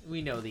 yeah.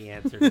 We know the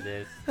answer to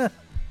this.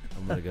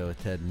 I'm gonna go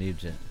with Ted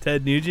Nugent,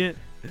 Ted Nugent?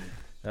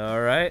 All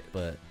right.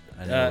 but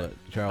I know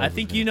what Charles. I was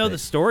think gonna you know pick. the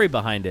story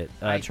behind it.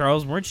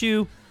 Charles, weren't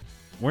you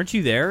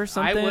there or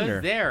something? I was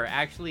or? there.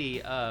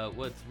 Actually,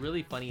 what's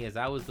really funny is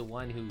I was the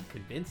one who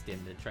convinced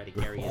him to try to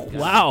carry his gun.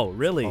 Wow,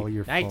 really? All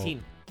your fault.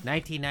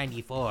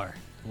 1994.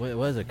 It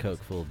was a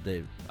Coke full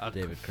David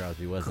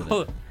Crosby, wasn't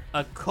Co- it?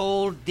 a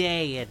cold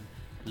day in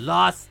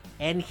Los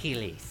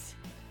Angeles.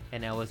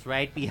 And I was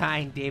right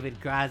behind David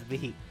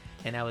Crosby.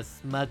 And I was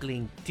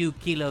smuggling 2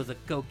 kilos of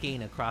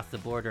cocaine across the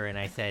border. And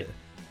I said,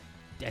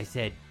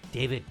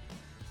 David,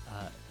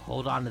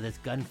 hold on to this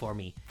gun for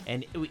me.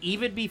 And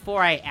even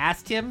before I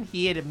asked him,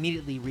 he had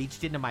immediately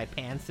reached into my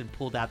pants and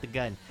pulled out the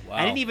gun. Wow.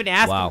 I didn't even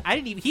ask Wow.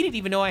 him. He didn't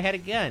even know I had a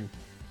gun.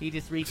 He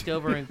just reached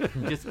over and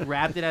just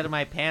grabbed it out of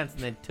my pants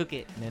and then took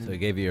it. And then So he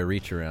gave you a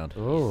reach around.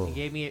 Oh. he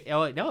gave me.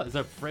 Oh no,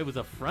 it was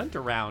a front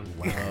around.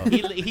 Wow.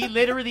 He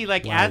literally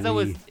like as I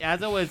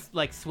was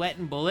like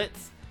sweating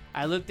bullets,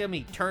 I looked at him.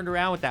 He turned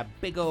around with that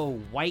big old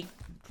white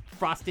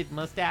frosted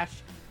mustache.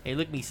 And he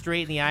looked me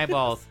straight in the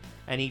eyeballs,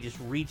 and he just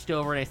reached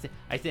over and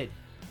I said,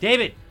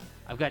 David,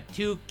 I've got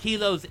 2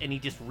 kilos, and he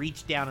just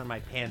reached down in my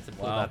pants and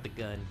pulled Wow. out the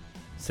gun.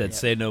 Said, Yep.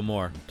 say no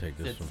more. Take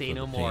this Said, one say for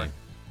no the more. team.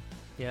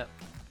 Yep.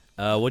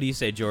 What do you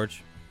say,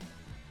 George?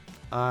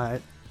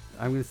 I'm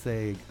going to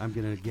say, I'm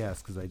going to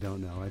guess because I don't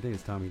know. I think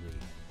it's Tommy Lee.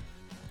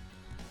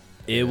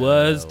 It Yeah,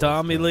 was it was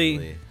Tommy Tommy Lee.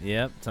 Lee.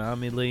 Yep,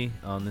 Tommy Lee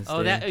on this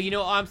Oh, day. that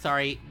I'm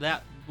sorry.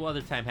 That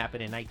other time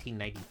happened in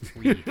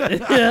 1993.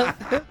 That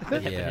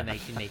happened Yeah. in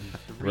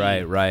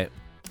 1993. Right.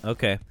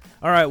 Okay.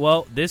 All right.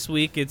 Well, this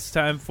week it's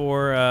time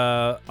for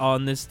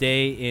on this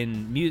day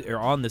in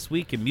on this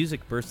week in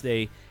music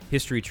birthday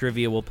history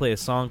trivia. We'll play a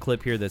song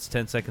clip here that's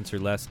 10 seconds or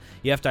less.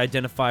 You have to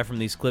identify from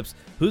these clips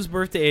whose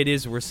birthday it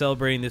is we're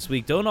celebrating this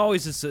week. Don't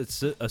always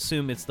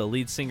assume it's the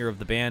lead singer of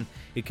the band.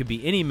 It could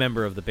be any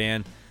member of the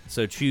band,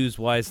 so choose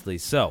wisely.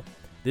 So,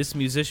 this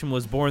musician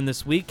was born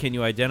this week. Can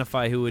you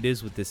identify who it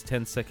is with this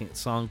 10-second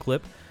song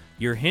clip?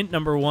 Your hint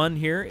number 1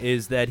 here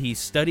is that he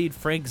studied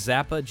Frank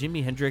Zappa,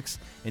 Jimi Hendrix,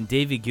 and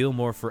David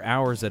Gilmour for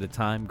hours at a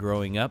time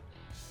growing up.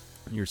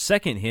 And your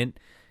second hint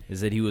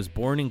is that he was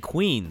born in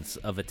Queens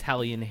of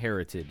Italian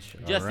heritage.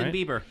 All Justin right?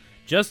 Bieber.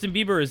 Justin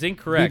Bieber is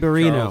incorrect.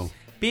 Bieberino. Charles.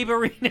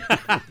 Bieberino.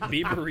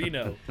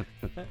 Bieberino.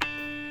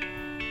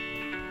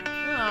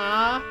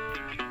 Aww.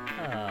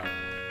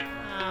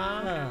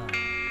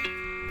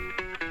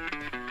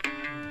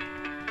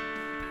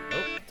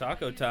 Oh,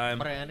 taco time.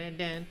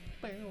 Thank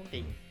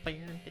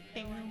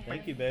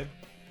you, babe.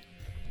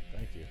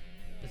 Thank you.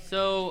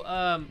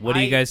 So, What do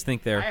you guys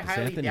think there? I Does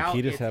highly Anthony doubt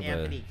Kiedis it's have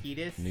Anthony a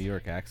Kiedis. New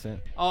York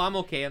accent? Oh, I'm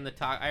okay on the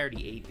talk. I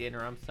already ate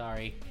dinner. I'm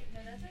sorry. No,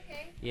 that's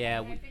okay. Yeah,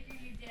 I we- figured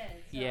you did. So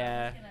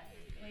yeah. I'm just gonna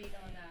wait on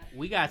that.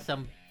 We got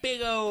some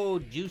big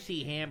old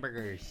juicy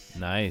hamburgers.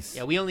 Nice.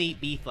 Yeah, we only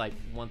eat beef like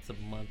once a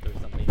month or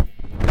something.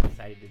 We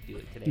decided to do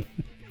it today.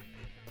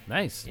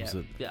 Nice. Yeah, Was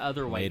it the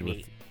other white made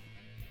meat.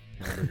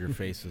 with Hamburger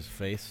Face's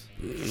face?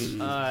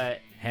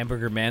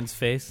 Hamburger Man's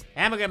face.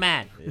 Hamburger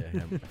Man.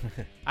 Yeah.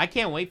 I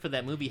can't wait for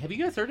that movie. Have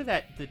you guys heard of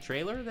the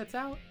trailer that's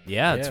out?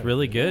 Yeah, it's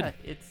really good.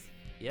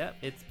 Yeah,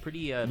 it's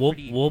pretty.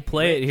 We'll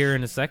play rich. it here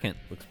in a second.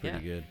 Looks pretty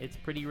good. It's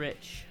pretty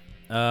rich.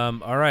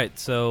 All right.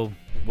 So,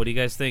 what do you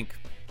guys think?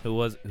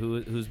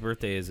 Whose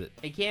birthday is it?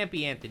 It can't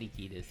be Anthony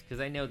Kiedis because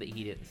I know that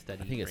he didn't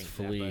study. I think it's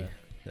Frank Flea. Zappa.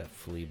 That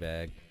Flea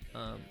bag.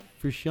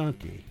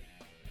 Frusciante.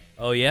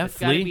 Oh yeah, It's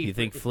gotta Flea. be You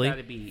think it's Flea?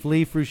 gotta be-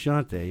 Flea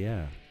Frusciante,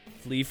 yeah.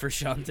 Flea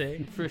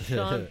Frusciante.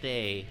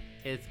 Frusciante.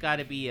 It's got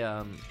to be.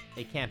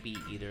 It can't be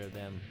either of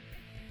them.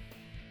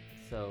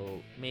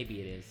 So maybe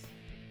it is.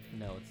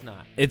 No, it's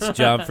not. It's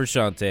John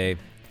Frusciante.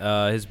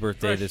 His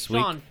birthday this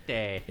week.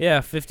 Frusciante.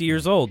 Yeah, 50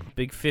 years old.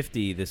 Big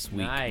 50 this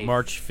week. Nice.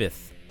 March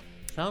 5th.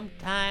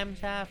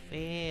 Sometimes I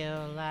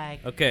feel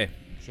like Okay.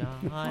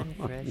 John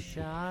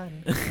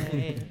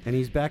Frusciante. And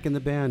he's back in the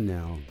band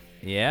now.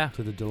 Yeah.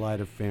 To the delight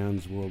of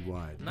fans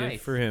worldwide. Nice.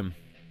 Good for him.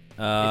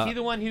 Is he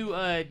the one who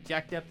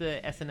jacked up the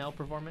SNL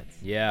performance?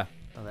 Yeah.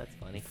 Oh, that's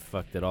funny.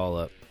 Fucked it all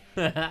up.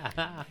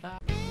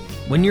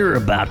 When you're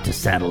about to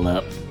saddle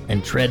up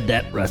and tread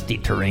that rusty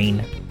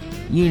terrain,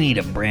 you need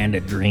a brand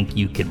of drink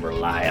you can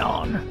rely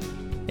on.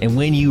 And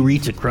when you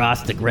reach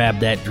across to grab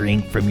that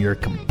drink from your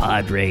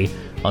compadre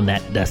on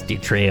that dusty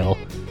trail,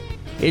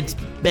 it's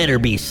better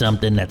be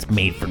something that's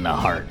made from the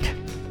heart.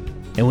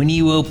 And when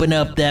you open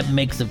up that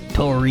mix of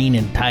taurine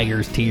and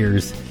tiger's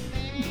tears,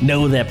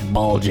 know that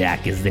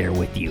Balljack is there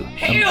with you.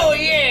 Hell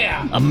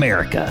yeah!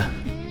 America.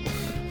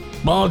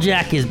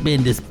 Balljack has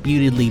been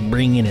disputedly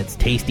bringing its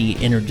tasty,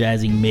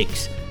 energizing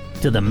mix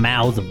to the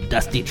mouths of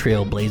dusty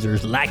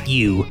trailblazers like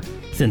you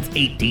since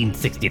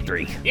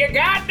 1863. You're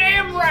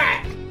goddamn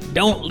right!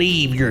 Don't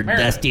leave your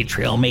dusty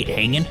trailmate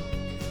hanging.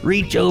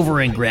 Reach over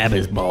and grab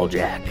his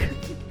Balljack.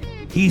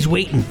 He's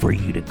waiting for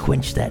you to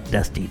quench that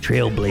dusty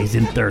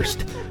trailblazing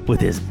thirst with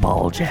his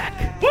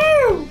Balljack.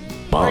 Woo!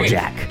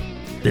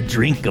 Balljack, the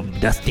drink of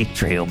dusty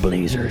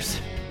trailblazers.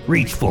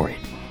 Reach for it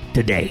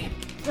today.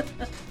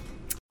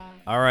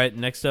 All right,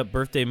 next up,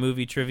 birthday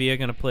movie trivia.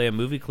 Going to play a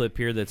movie clip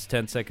here that's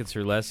 10 seconds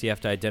or less. You have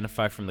to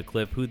identify from the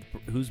clip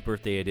whose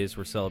birthday it is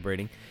we're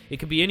celebrating. It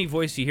could be any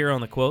voice you hear on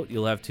the quote.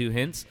 You'll have 2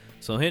 hints.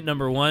 So hint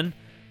number 1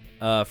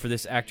 for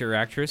this actor or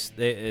actress,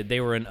 they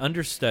were an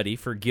understudy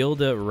for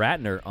Gilda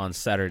Radner on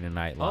Saturday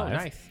Night Live. Oh,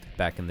 nice.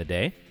 Back in the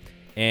day.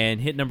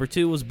 And hint number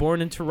 2 was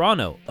born in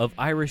Toronto of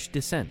Irish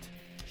descent.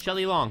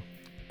 Shelley Long.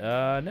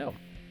 No.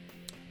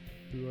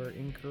 You are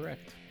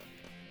incorrect.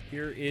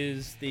 Here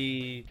is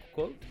the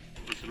quote.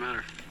 What's the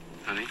matter,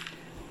 honey?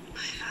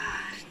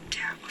 I've a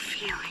terrible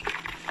feeling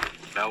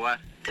About what?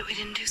 that we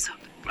didn't do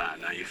something.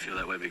 Now you feel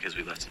that way because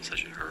we left in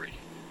such a hurry.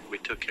 We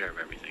took care of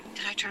everything.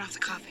 Did I turn off the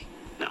coffee?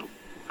 No,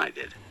 I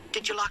did.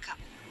 Did you lock up?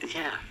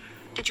 Yeah,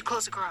 Did you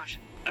close the garage?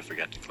 I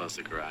forgot to close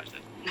the garage.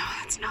 No,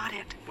 that's not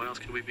it. What else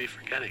could we be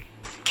forgetting?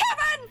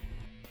 Kevin!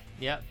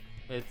 Yep.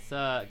 It's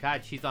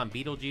God, she's on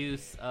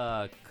Beetlejuice.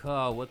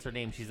 What's her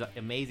name? She's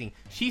amazing.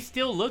 She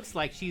still looks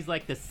like she's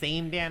like the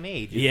same damn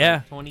age. It's Yeah.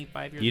 like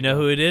 25 years You know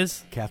old. who it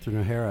is? Catherine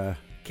O'Hara.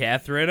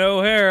 Catherine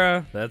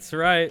O'Hara. That's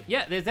right.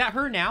 Yeah, is that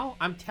her now?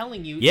 I'm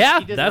telling you. Yeah,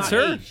 she does that's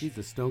not her. age. She's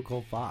a Stone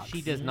Cold Fox.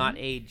 She does not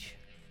age.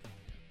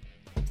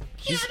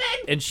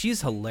 And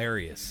she's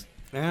hilarious.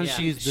 And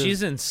Yeah.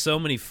 she's in so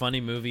many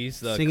funny movies.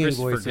 The singing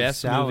Christopher voice of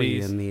Guest Sally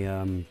movies. in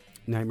the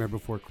Nightmare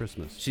Before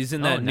Christmas. She's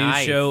in Oh, that new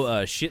nice. show,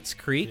 Schitt's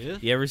Creek.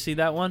 You ever see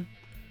that one?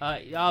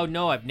 Oh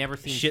no, I've never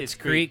seen Schitt's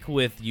Creek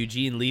with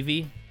Eugene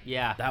Levy.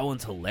 Yeah, that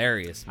one's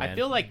hilarious, man. I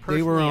feel like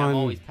They were personally, I'm on-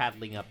 always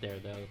paddling up there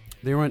though.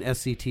 They were on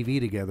SCTV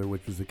together,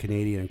 which was the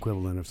Canadian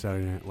equivalent of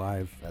Saturday Night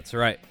Live. That's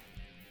right.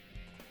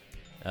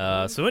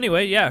 So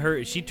anyway,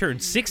 yeah, she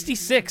turned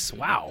 66.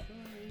 Wow,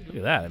 look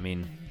at that. I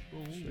mean,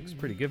 she looks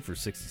pretty good for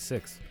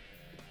 66.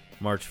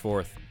 March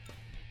 4th.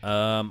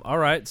 All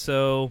right,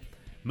 so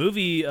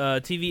movie,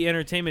 TV,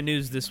 entertainment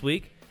news this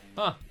week.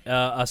 Huh.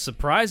 A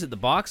surprise at the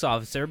box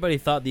office. Everybody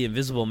thought The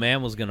Invisible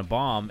Man was going to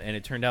bomb, and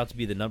it turned out to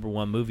be the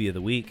 #1 movie of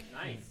the week.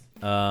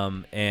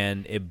 Nice.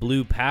 And it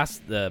blew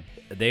past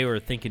they were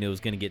thinking it was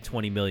going to get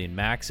 20 million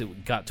max.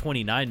 It got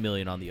 29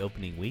 million on the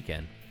opening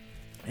weekend.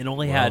 And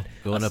only had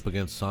going up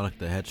against Sonic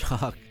the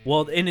Hedgehog.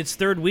 Well, in its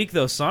third week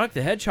though, Sonic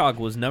the Hedgehog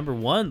was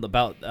 #1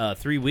 about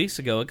 3 weeks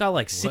ago. It got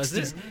like 60.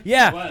 it?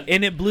 Yeah,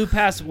 and it blew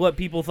past what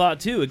people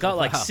thought too. It got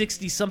like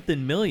 60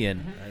 something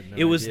million. no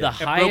It was idea. the It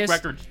broke highest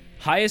records.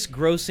 highest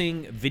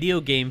grossing video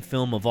game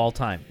film of all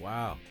time.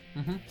 Wow.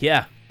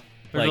 Yeah.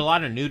 There's a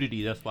lot of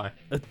nudity. That's why.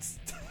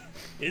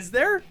 Is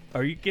there?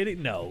 Are you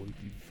kidding? No,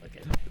 you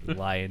fucking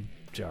lying,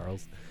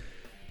 Charles.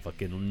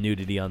 Fucking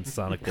nudity on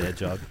Sonic the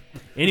Hedgehog.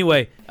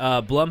 Anyway,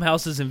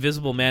 Blumhouse's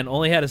Invisible Man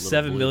only had a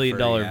 $7 million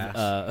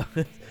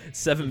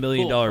 $7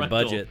 million Full frontal.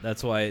 budget.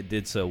 That's why it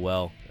did so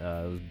well.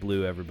 It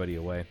blew everybody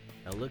away.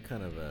 It looked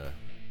kind of a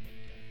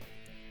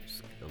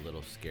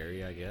little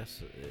scary, I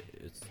guess.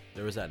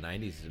 There was that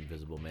 90s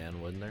Invisible Man,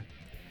 wasn't there?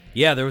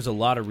 Yeah, there was a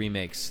lot of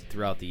remakes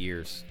throughout the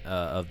years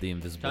of the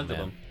Invisible Tons of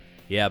Man. them.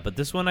 Yeah, but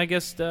this one, I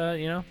guess,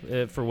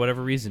 for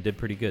whatever reason, did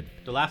pretty good.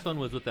 The last one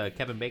was with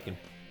Kevin Bacon.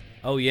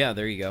 Oh, yeah,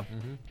 there you go.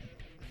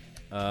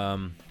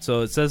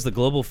 So it says the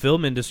global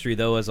film industry,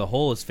 though, as a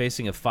whole, is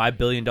facing a $5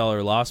 billion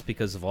loss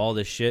because of all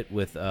this shit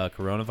with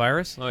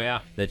coronavirus. Oh,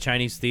 yeah. The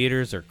Chinese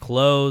theaters are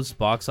closed,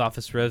 box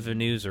office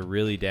revenues are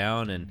really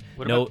down, and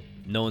What no about-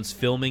 no one's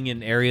filming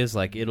in areas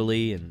like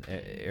Italy and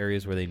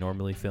areas where they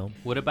normally film.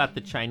 What about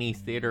the Chinese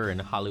theater in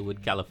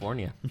Hollywood,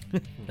 California?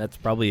 That's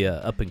probably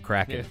up and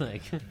cracking. They're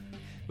like,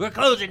 we're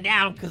closing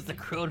down because the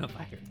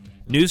coronavirus.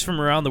 News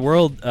from around the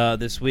world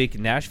this week: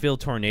 Nashville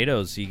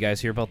tornadoes. You guys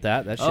hear about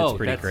that? That shit's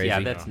pretty crazy. Yeah,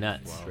 that's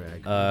nuts.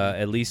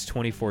 At least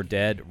 24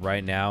 dead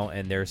right now,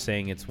 and they're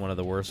saying it's one of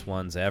the worst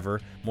ones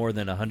ever. More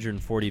than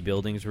 140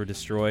 buildings were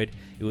destroyed.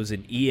 It was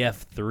an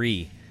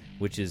EF3,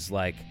 which is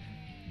like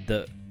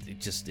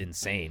just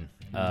insane.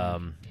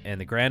 And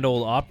the Grand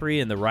Ole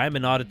Opry and the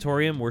Ryman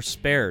Auditorium were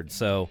spared,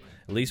 so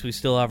at least we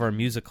still have our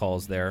music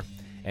halls there.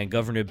 And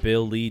Governor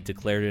Bill Lee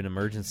declared an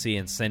emergency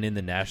and sent in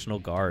the National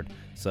Guard.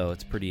 So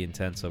it's pretty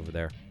intense over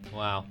there.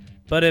 Wow.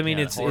 But, I mean,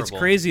 Yeah, it's horrible.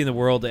 crazy in the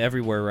world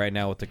everywhere right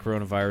now with the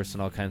coronavirus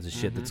and all kinds of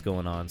shit that's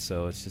going on.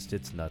 So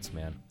it's nuts,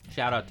 man.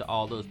 Shout out to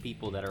all those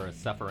people that are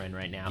suffering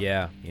right now.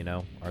 Yeah,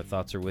 our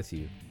thoughts are with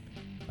you.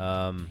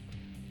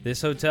 This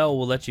hotel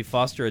will let you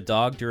foster a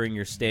dog during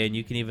your stay, and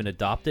you can even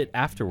adopt it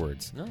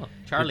afterwards. Oh,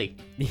 Charlie.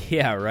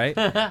 Yeah, right?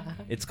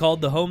 It's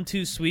called the Home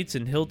 2 Suites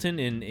in Hilton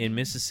in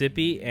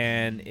Mississippi,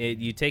 and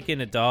you take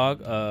in a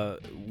dog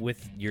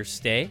with your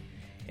stay,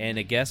 and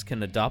a guest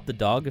can adopt the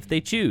dog if they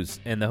choose,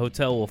 and the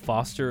hotel will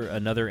foster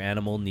another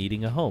animal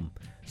needing a home.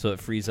 So it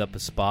frees up a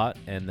spot,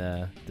 and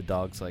the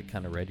dog's like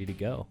kind of ready to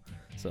go.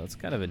 So it's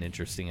kind of an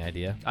interesting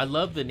idea. I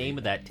love the name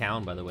of that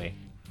town, by the way.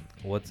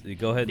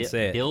 Go ahead and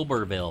say it.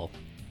 Dilberville.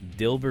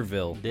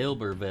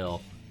 Dilberville.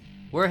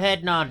 We're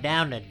heading on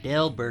down to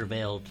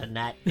Dilberville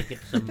tonight to get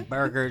some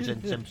burgers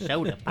and some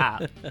soda pop.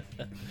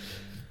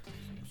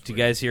 Did you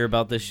guys hear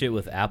about this shit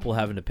with Apple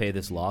having to pay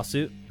this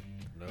lawsuit?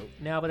 Nope.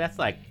 No, but that's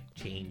like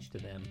change to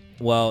them.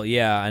 Well,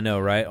 yeah, I know,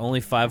 right? Only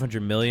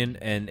 $500 million,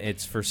 and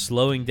it's for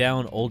slowing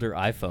down older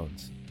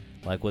iPhones.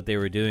 Like what they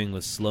were doing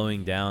was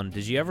slowing down.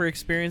 Did you ever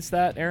experience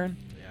that, Aaron?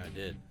 Yeah, I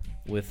did.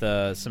 With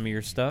some of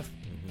your stuff?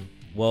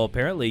 Well,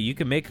 apparently you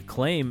can make a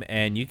claim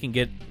and you can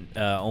get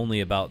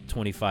only about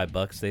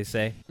 $25, they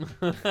say.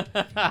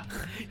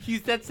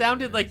 That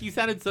sounded like you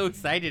sounded so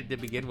excited to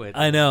begin with.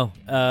 I know.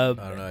 I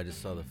don't know. I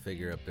just saw the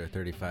figure up there,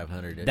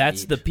 $3,500.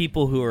 That's each. the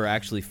people who are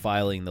actually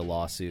filing the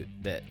lawsuit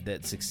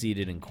that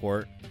succeeded in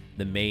court.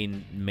 The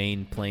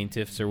main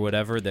plaintiffs or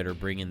whatever that are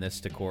bringing this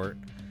to court,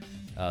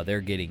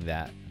 they're getting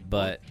that.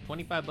 But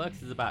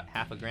 $25 is about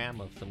half a gram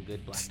of some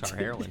good black tar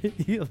heroin.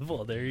 Yeah,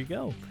 well, there you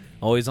go.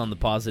 Always on the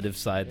positive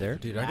side there.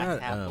 Dude, I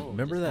got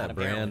remember that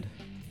brand?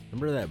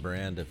 Remember that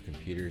brand of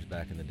computers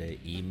back in the day,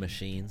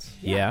 E-Machines?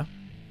 Yeah.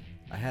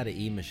 I had an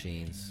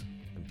E-Machines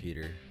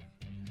computer.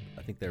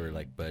 I think they were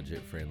like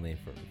budget friendly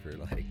for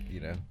like,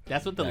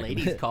 That's what the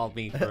ladies called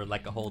me for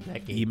like a whole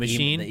decade.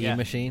 E-Machine? The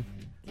E-Machine.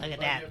 Look at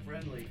that.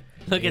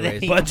 Look at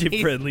that.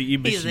 Budget-friendly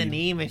E-Machine. He's an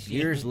E-Machine.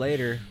 Years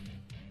later,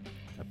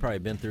 I've probably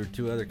been through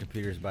 2 other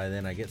computers by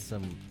then. I get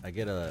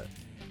a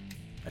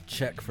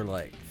check for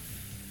like,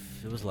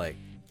 it was like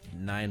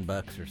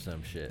 $9 or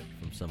some shit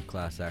from some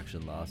class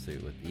action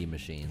lawsuit with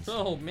E-Machines.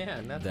 Oh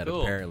man, that's that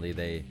cool.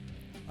 Apparently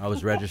I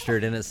was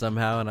registered in it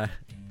somehow, and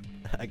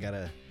I got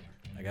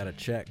a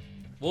check.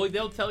 Well,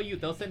 they'll send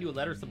you a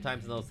letter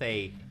sometimes, and they'll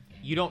say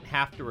you don't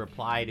have to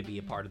reply to be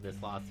a part of this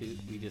lawsuit.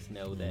 We just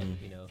know that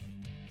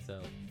So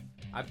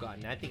I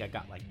think I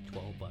got like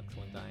 $12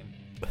 one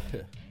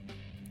time.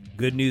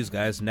 Good news,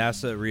 guys.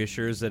 NASA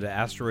reassures that an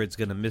asteroid's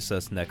going to miss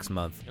us next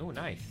month. Oh,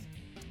 nice.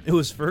 It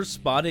was first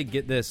spotted,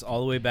 get this, all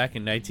the way back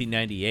in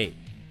 1998.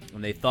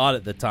 And they thought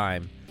at the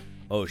time,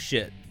 oh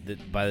shit,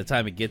 that by the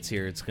time it gets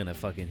here, it's going to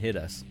fucking hit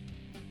us.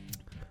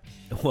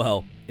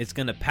 Well, it's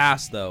going to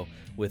pass, though,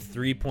 with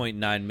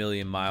 3.9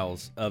 million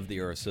miles of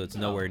the Earth, so it's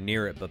nowhere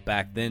near it. But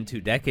back then, 2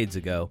 decades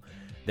ago,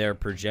 their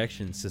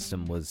projection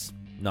system was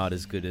not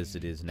as good as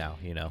it is now,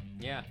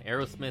 Yeah,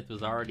 Aerosmith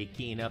was already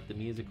keying up the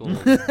musical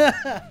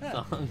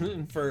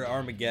song for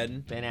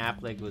Armageddon. Ben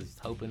Affleck was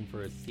hoping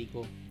for a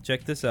sequel.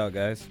 Check this out,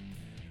 guys.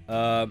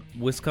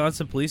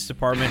 Wisconsin Police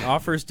Department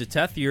offers to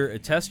test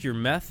your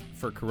meth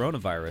for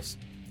coronavirus.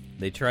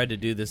 They tried to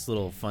do this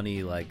little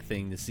funny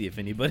thing to see if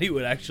anybody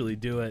would actually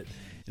do it.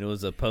 And it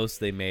was a post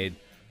they made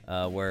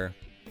where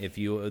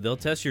they'll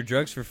test your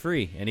drugs for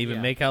free and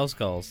even make house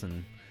calls.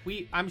 And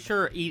I'm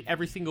sure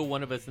every single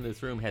one of us in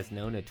this room has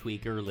known a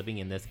tweaker living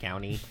in this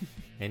county,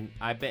 and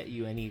I bet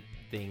you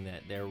anything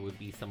that there would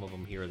be some of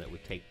them here that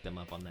would take them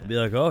up on that. be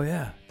like, oh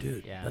yeah,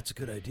 dude, Yeah. that's a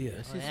good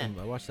idea.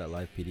 I watch that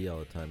live PD all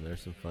the time.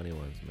 There's some funny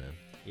ones, man.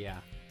 Yeah.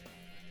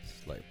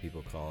 It's like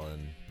people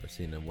calling. I've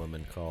seen a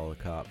woman call the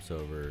cops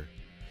over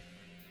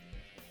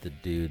the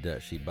dude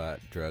that she bought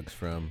drugs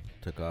from,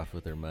 took off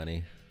with her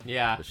money.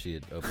 Yeah. But she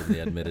had openly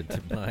admitted to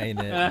buying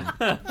it.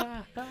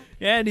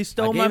 Yeah, and he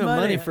stole I my gave him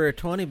money. money for a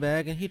 20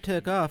 bag, and he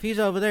took off. He's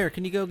over there.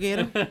 Can you go get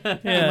him?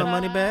 Get my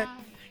money back?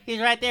 He's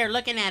right there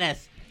looking at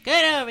us.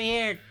 Get over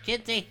here,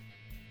 Chintzy.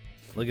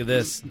 Look at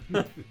this.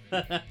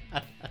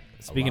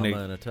 Speaking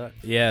llama in a tux.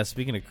 Yeah,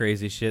 speaking of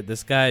crazy shit,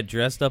 this guy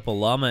dressed up a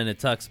llama in a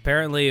tux.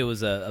 Apparently, it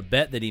was a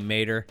bet that he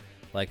made her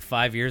like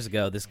 5 years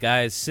ago. This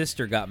guy's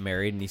sister got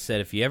married, and he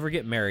said, if you ever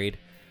get married,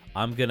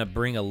 I'm going to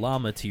bring a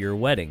llama to your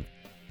wedding.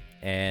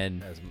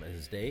 And as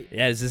his date.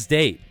 Yeah, as his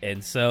date.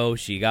 And so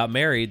she got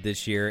married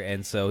this year,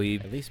 and so he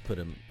at least put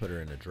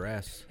her in a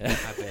dress.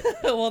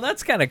 Well,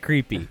 that's kind of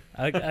creepy.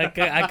 I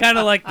kind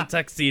of like the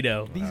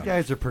tuxedo. These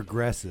guys are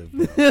progressive.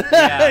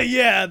 Yeah.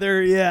 Yeah,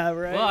 they're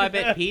right. Well, I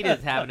bet Pete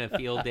is having a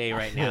field day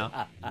right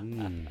now.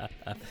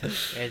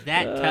 Is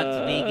that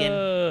tux vegan?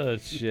 Oh,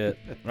 shit.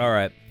 All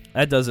right.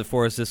 That does it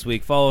for us this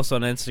week. Follow us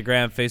on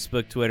Instagram,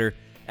 Facebook, Twitter,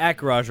 at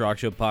Garage Rock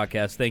Show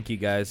Podcast. Thank you,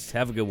 guys.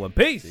 Have a good one.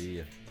 Peace. See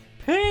ya.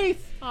 Peace.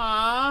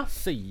 Aww.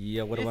 See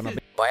ya. What do I want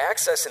to By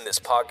accessing this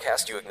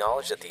podcast, you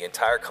acknowledge that the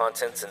entire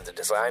contents and the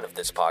design of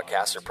this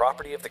podcast are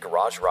property of the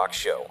Garage Rock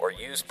Show or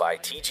used by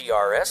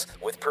TGRS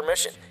with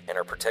permission and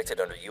are protected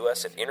under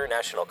U.S. and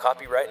international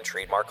copyright and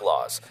trademark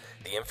laws.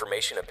 The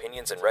information,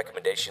 opinions, and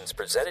recommendations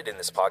presented in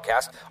this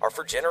podcast are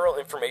for general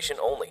information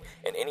only,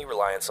 and any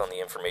reliance on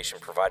the information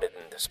provided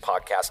in this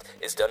podcast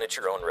is done at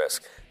your own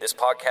risk. This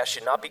podcast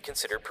should not be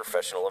considered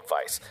professional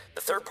advice.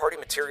 The third-party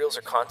materials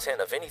or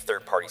content of any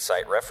third-party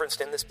site referenced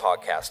in this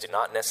podcast do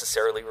not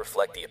necessarily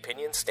reflect the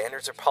opinions,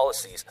 standards, or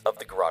policies of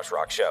the Garage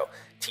Rock Show.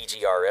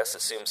 TGRS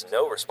assumes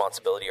no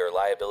responsibility or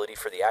liability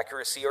for the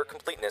accuracy or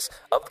completeness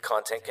of the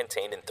content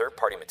contained in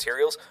third-party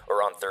materials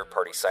or on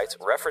third-party sites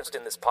referenced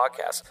in this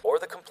podcast, or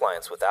the compliance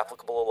with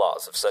applicable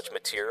laws of such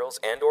materials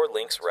and or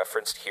links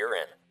referenced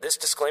herein. This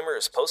disclaimer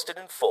is posted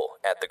in full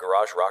at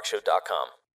thegaragerockshow.com.